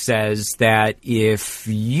Musk says that if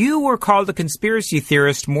you were called a conspiracy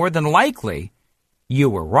theorist, more than likely,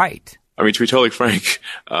 you were right. I mean, to be totally frank,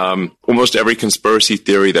 almost every conspiracy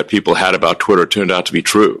theory that people had about Twitter turned out to be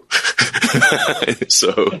true.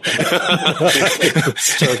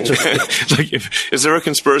 Is there a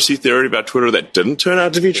conspiracy theory about Twitter that didn't turn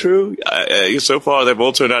out to be true? So far, they've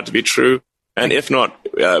all turned out to be true. And if not,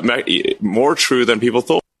 more true than people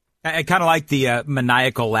thought. I kind of like the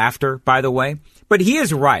maniacal laughter, by the way. But he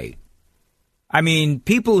is right. I mean,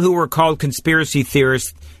 people who were called conspiracy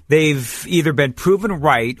theorists, they've either been proven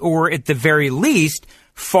right or, at the very least,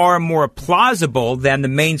 far more plausible than the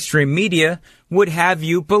mainstream media would have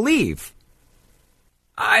you believe.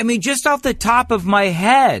 I mean, just off the top of my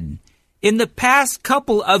head, in the past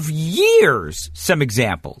couple of years, some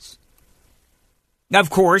examples.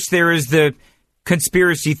 Of course, there is the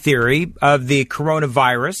conspiracy theory of the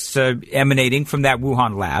coronavirus emanating from that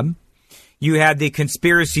Wuhan lab. You had the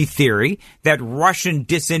conspiracy theory that Russian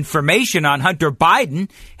disinformation on Hunter Biden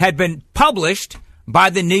had been published by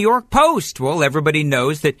the New York Post. Well, everybody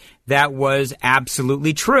knows that that was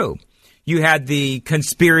absolutely true. You had the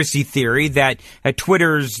conspiracy theory that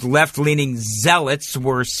Twitter's left-leaning zealots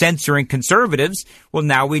were censoring conservatives. Well,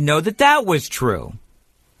 now we know that that was true.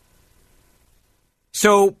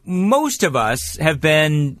 So most of us have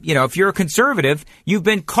been, if you're a conservative, you've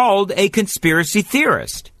been called a conspiracy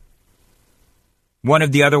theorist. One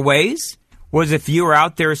of the other ways was if you were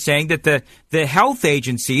out there saying that the health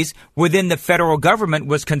agencies within the federal government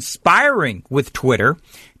was conspiring with Twitter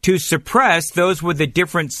to suppress those with a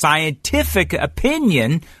different scientific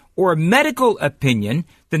opinion or medical opinion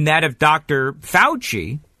than that of Dr.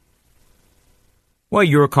 Fauci. Well,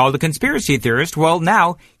 you were called a conspiracy theorist. Well,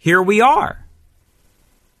 now here we are.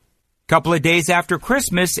 Couple of days after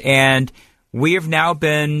Christmas, and we have now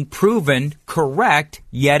been proven correct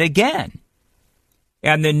yet again.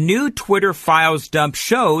 And the new Twitter files dump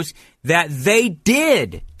shows that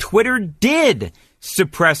Twitter did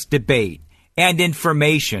suppress debate and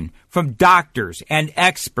information from doctors and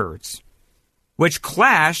experts, which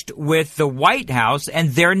clashed with the White House and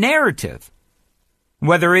their narrative,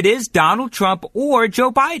 whether it is Donald Trump or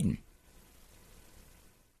Joe Biden.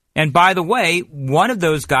 And by the way, one of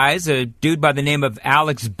those guys, a dude by the name of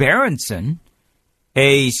Alex Berenson,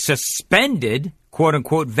 a suspended,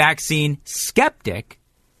 quote-unquote, vaccine skeptic,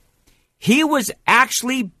 he was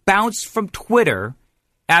actually bounced from Twitter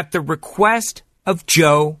at the request of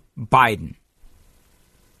Joe Biden.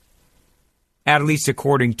 At least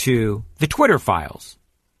according to the Twitter files.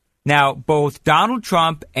 Now, both Donald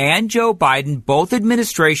Trump and Joe Biden, both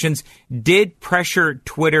administrations, did pressure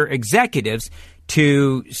Twitter executives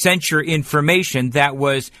to censor information that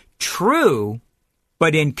was true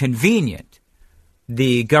but inconvenient.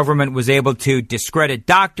 the government was able to discredit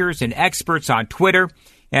doctors and experts on Twitter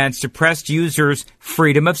and suppressed users'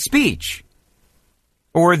 freedom of speech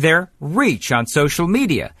or their reach on social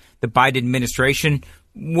media. The Biden administration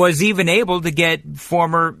was even able to get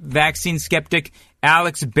former vaccine skeptic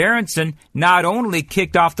Alex Berenson not only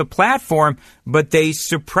kicked off the platform, but they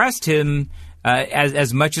suppressed him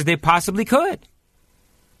as much as they possibly could.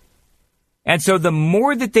 And so the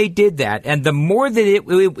more that they did that, and the more that it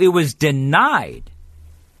was denied,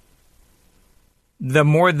 the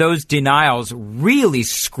more those denials really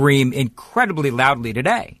scream incredibly loudly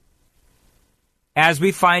today. As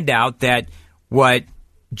we find out that what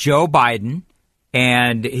Joe Biden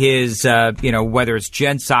and his, whether it's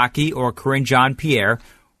Jen Psaki or Karine Jean-Pierre,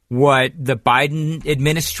 what the Biden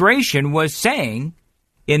administration was saying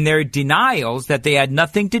in their denials that they had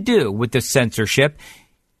nothing to do with the censorship,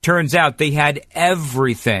 turns out they had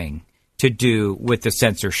everything to do with the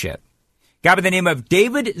censorship. A guy by the name of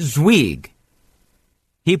David Zweig,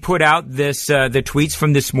 he put out this the tweets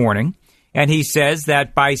from this morning, and he says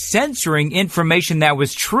that by censoring information that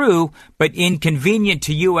was true but inconvenient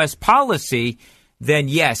to U.S. policy, then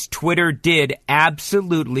yes, Twitter did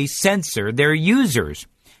absolutely censor their users.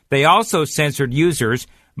 They also censored users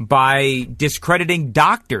by discrediting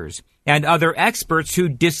doctors and other experts who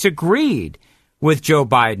disagreed with Joe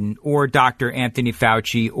Biden or Dr. Anthony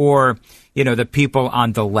Fauci or, the people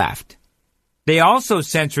on the left. They also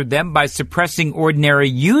censored them by suppressing ordinary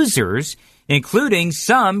users, including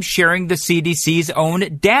some sharing the CDC's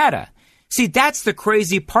own data. See, that's the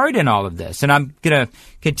crazy part in all of this. And I'm going to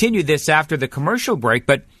continue this after the commercial break.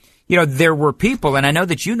 But, there were people, and I know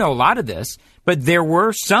that you know a lot of this, but there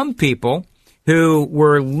were some people who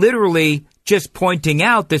were literally just pointing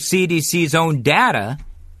out the CDC's own data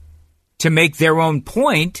to make their own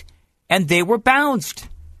point, and they were bounced.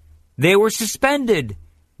 They were suspended.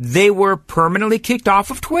 They were permanently kicked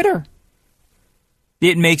off of Twitter.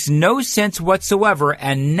 It makes no sense whatsoever.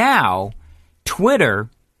 And now Twitter,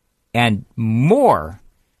 and more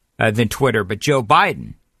than Twitter, but Joe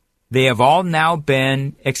Biden, they have all now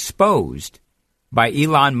been exposed by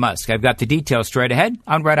Elon Musk. I've got the details straight ahead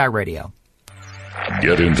on Red Eye Radio.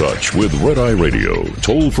 Get in touch with Red Eye Radio,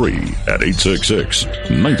 toll free at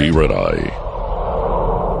 866-90-RED-EYE.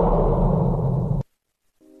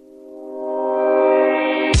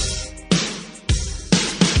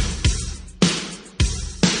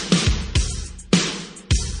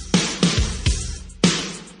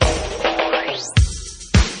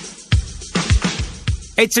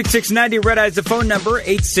 @866-90 Red Eye is the phone number.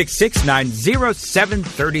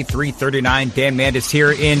 866-907-3339. Dan Mandis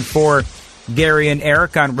here in for Gary and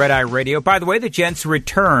Eric on Red Eye Radio. By the way, the gents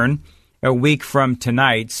return a week from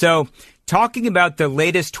tonight. So, talking about the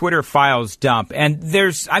latest Twitter files dump, and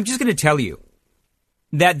I'm just going to tell you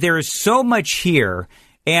that there is so much here,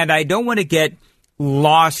 and I don't want to get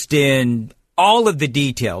lost in all of the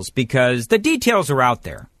details because the details are out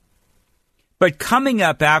there. But coming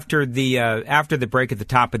up after the break at the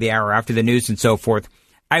top of the hour, after the news and so forth,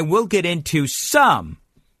 I will get into some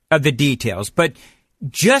of the details. But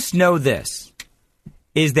just know this,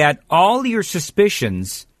 is that all your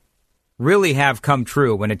suspicions really have come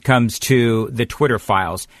true when it comes to the Twitter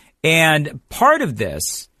files. And part of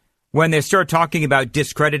this, when they start talking about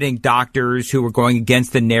discrediting doctors who were going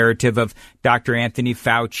against the narrative of Dr. Anthony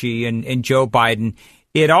Fauci and Joe Biden,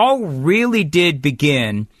 it all really did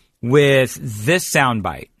begin with this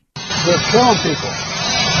soundbite. They're killing people.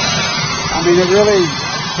 I mean, it really,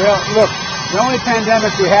 look, the only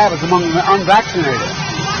pandemic we have is among the unvaccinated.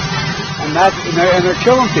 And they're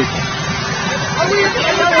killing people.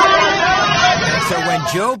 So when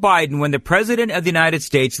Joe Biden, when the president of the United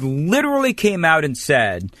States literally came out and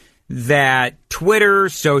said that Twitter,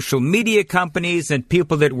 social media companies, and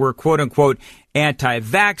people that were quote-unquote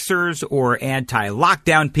anti-vaxxers or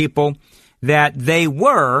anti-lockdown people, that they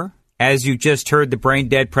were, as you just heard the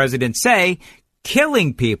brain-dead president say,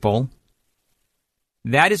 killing people,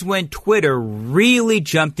 that is when Twitter really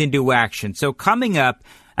jumped into action. So coming up,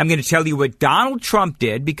 I'm going to tell you what Donald Trump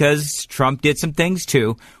did, because Trump did some things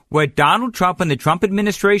too, what Donald Trump and the Trump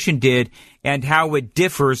administration did, and how it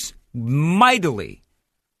differs mightily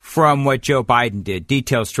from what Joe Biden did.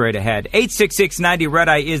 Details straight ahead.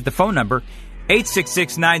 866-90-RED-EYE is the phone number.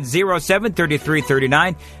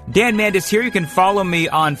 866-907-3339. Dan Mandis here. You can follow me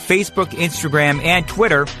on Facebook, Instagram, and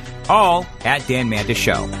Twitter, all at Dan Mandis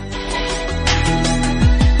Show.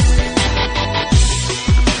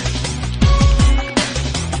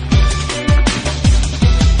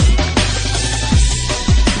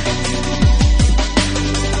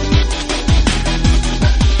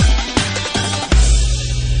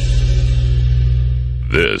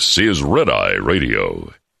 This is Red Eye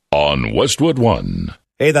Radio on Westwood One.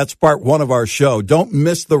 Hey, that's part one of our show. Don't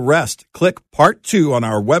miss the rest. Click part 2 on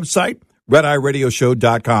our website,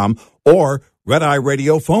 RedEyeRadioshow.com, or Red Eye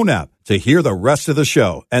Radio phone app to hear the rest of the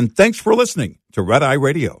show. And thanks for listening to Red Eye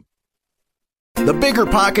Radio. The Bigger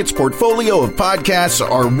Pockets portfolio of podcasts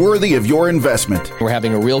are worthy of your investment. We're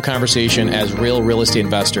having a real conversation as real estate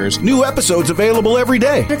investors. New episodes available every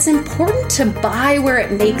day. It's important to buy where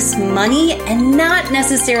it makes money and not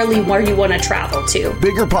necessarily where you want to travel to.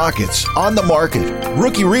 Bigger Pockets, On the Market,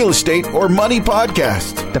 Rookie Real Estate, or Money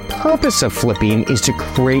Podcast. The purpose of flipping is to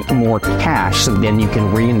create more cash so then you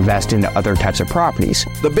can reinvest into other types of properties.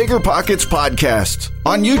 The Bigger Pockets Podcast,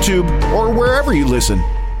 on YouTube or wherever you listen.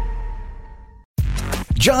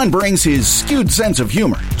 John brings his skewed sense of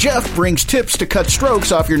humor. Jeff brings tips to cut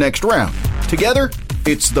strokes off your next round. Together,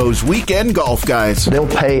 it's those weekend golf guys. They'll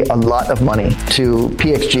pay a lot of money to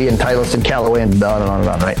PXG and Titleist and Callaway and on and on and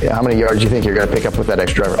on, right? How many yards do you think you're going to pick up with that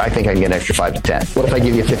extra driver? I think I can get an extra 5 to 10. What if I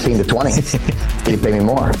give you 15 to 20? You pay me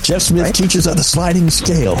more. Jeff Smith teaches on the sliding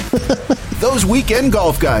scale. Those Weekend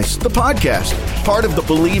Golf Guys, the podcast, part of the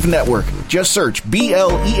Believe Network. Just search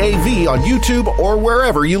BLEAV on YouTube or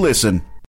wherever you listen.